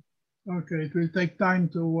problem. Okay, it will take time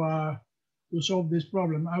to solve this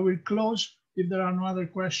problem. I will close. If there are no other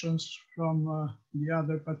questions from the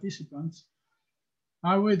other participants,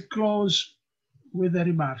 I will close with a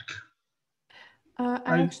remark.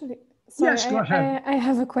 Sorry, yes, go ahead. I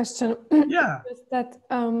have a question. Yeah. That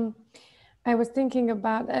I was thinking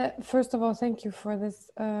about, first of all, thank you for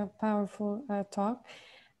this powerful talk.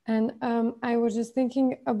 And I was just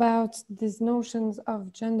thinking about these notions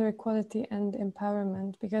of gender equality and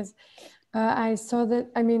empowerment, because I saw that,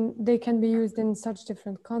 I mean, they can be used in such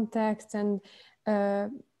different contexts and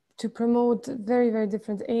to promote very, very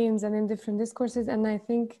different aims and in different discourses. And I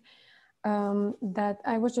think that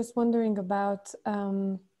I was just wondering about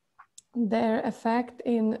their effect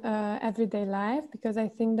in everyday life, because I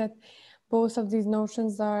think that both of these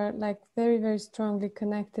notions are like very, very strongly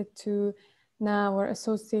connected to now or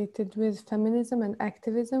associated with feminism and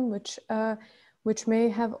activism, which may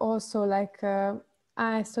have also like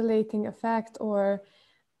isolating effect or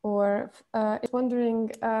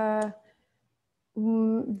wondering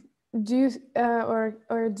do you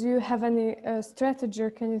or do you have any strategy, or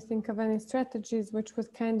can you think of any strategies which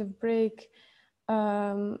would kind of break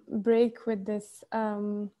with this,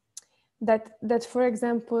 that for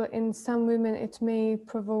example in some women it may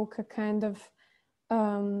provoke a kind of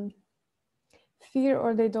fear,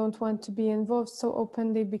 or they don't want to be involved so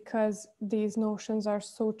openly because these notions are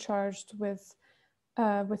so charged with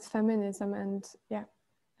feminism? And yeah.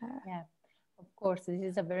 Of course, this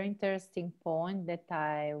is a very interesting point that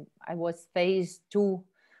I was faced to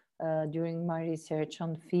during my research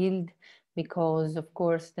on the field, because of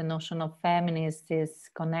course the notion of feminist is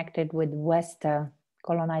connected with Western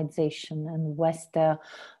colonization and Western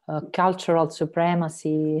cultural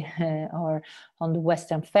supremacy or on the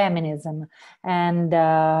Western feminism and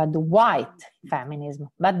the white feminism.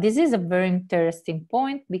 But this is a very interesting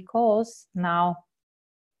point, because now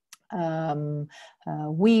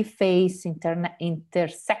we face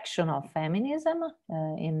intersectional feminism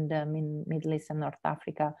in the Middle East and North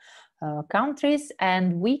Africa countries,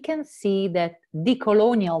 and we can see that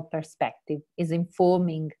decolonial perspective is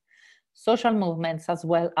informing social movements as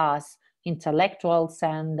well as intellectuals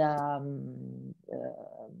and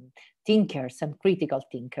thinkers and critical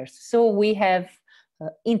thinkers. So we have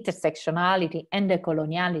intersectionality and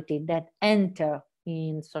decoloniality that enter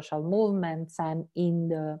in social movements and in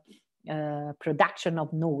the production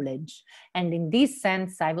of knowledge. And in this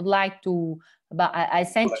sense, I would like to, but I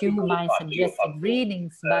sent you my suggested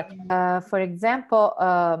readings, but for example,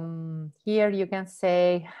 here you can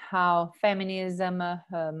say how feminism,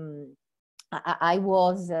 I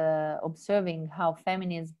was observing how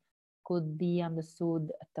feminism could be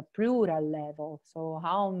understood at a plural level. So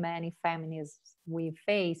how many feminists we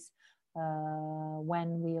face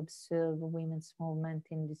when we observe women's movement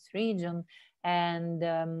in this region, and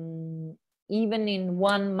even in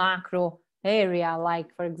one macro area,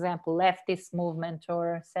 like for example leftist movement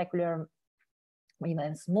or secular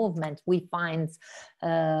women's movement, we find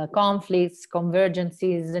conflicts,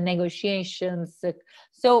 convergences, negotiations.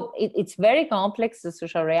 So it's very complex, the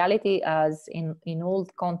social reality, as in all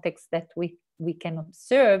contexts that we can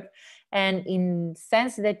observe. And in the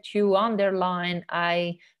sense that you underline,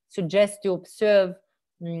 I suggest to observe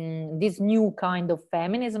this new kind of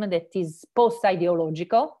feminism that is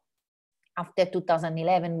post-ideological. After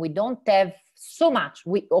 2011, we don't have so much.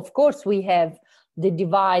 Of course, we have the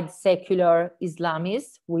divide secular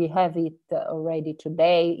Islamists. We have it already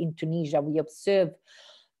today in Tunisia. We observe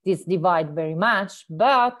this divide very much,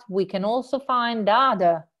 but we can also find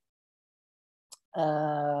other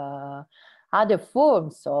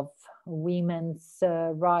forms of women's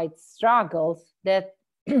rights struggles that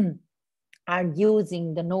are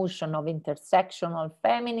using the notion of intersectional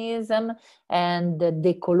feminism and the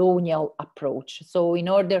decolonial approach. So in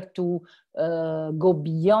order to go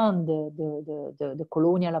beyond the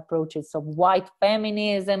colonial approaches of white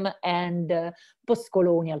feminism and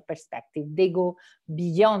post-colonial perspective, they go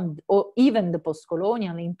beyond, or even the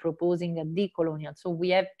post-colonial, in proposing a decolonial. So we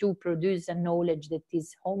have to produce a knowledge that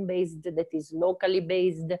is home-based, that is locally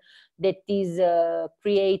based, that is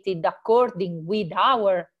created according with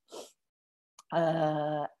our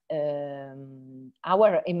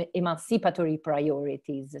emancipatory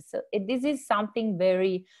priorities. So this is something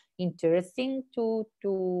very interesting to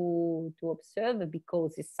observe,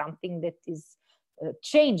 because it's something that is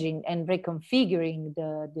changing and reconfiguring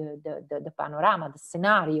the panorama, the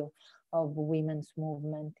scenario of women's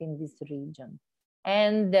movement in this region.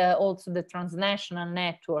 And also the transnational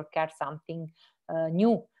network are something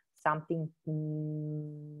new, something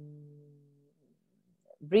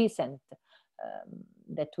recent.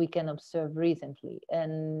 That we can observe recently,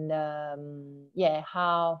 and yeah,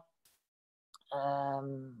 how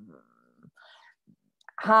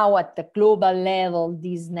at the global level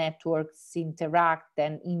these networks interact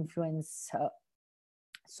and influence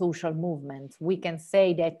social movements. We can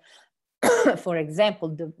say that, for example,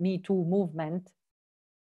 the Me Too movement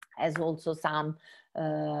has also some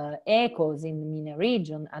echoes in the MENA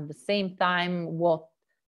region. At the same time, what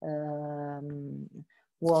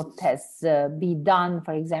has been done,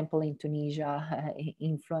 for example, in Tunisia,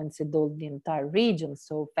 influenced all the entire region.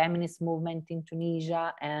 So feminist movement in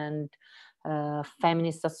Tunisia and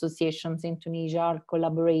feminist associations in Tunisia are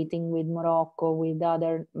collaborating with Morocco, with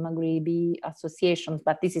other Maghrebi associations.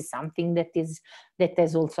 But this is something that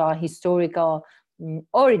has also a historical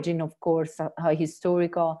origin, of course, a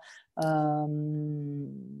historical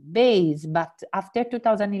base. But after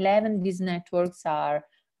 2011, these networks are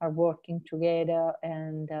working together,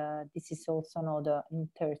 and this is also another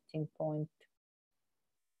interesting point.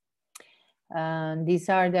 These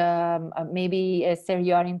are the, maybe Esther,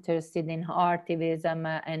 you are interested in artivism,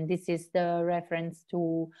 and this is the reference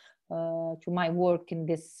to my work in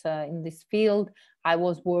this field. I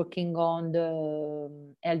was working on the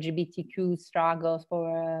LGBTQ struggles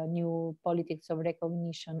for new politics of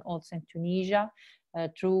recognition also in Tunisia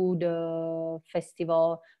through the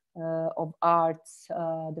festival of arts,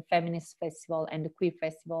 the feminist festival and the queer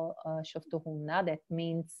festival Shoftohunna. That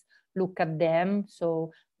means look at them.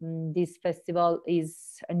 So this festival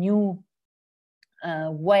is a new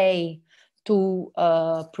way to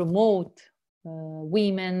promote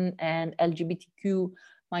women and LGBTQ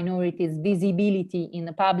minorities' visibility in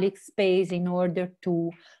the public space in order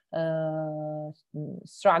to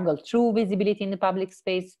struggle through visibility in the public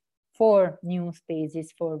space for new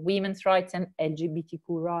spaces for women's rights and LGBTQ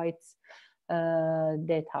rights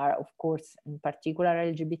that are, of course, in particular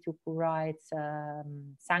LGBTQ rights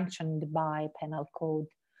sanctioned by penal code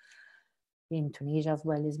in Tunisia as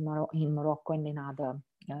well as in Morocco and in other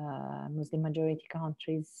Muslim majority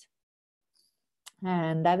countries.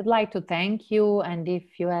 And I would like to thank you. And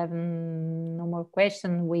if you have no more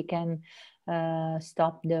questions, we can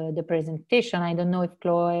stop the presentation. I don't know if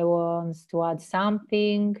Chloe wants to add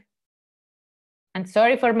something. And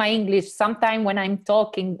sorry for my English. Sometimes when I'm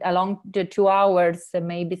talking along the 2 hours,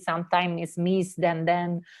 maybe sometimes it's missed, and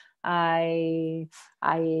then I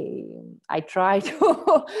try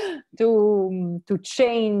to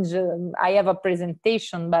change. I have a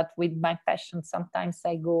presentation, but with my passion, sometimes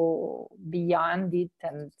I go beyond it,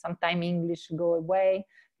 and sometimes English goes away.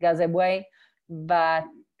 But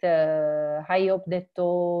I hope that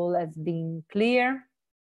all has been clear,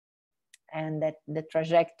 and that the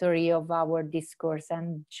trajectory of our discourse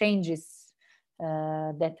and changes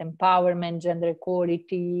that empowerment, gender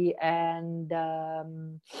equality, and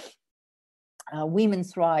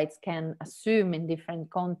women's rights can assume in different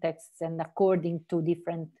contexts and according to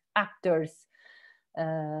different actors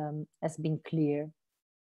has been clear.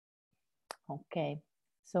 Okay,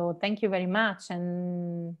 so thank you very much,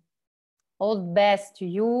 and all the best to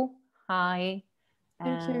you. Hi.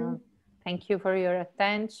 Thank you. Thank you for your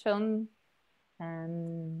attention,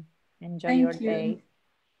 and enjoy your day.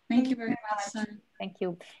 Thank you very much, Sara. Thank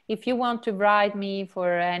you. If you want to write me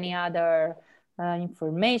for any other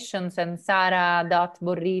information, send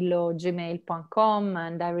sara.borrillo@gmail.com,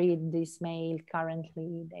 and I read this mail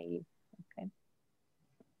currently daily. Okay.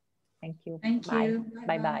 Thank you. Thank you.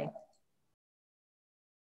 Bye-bye.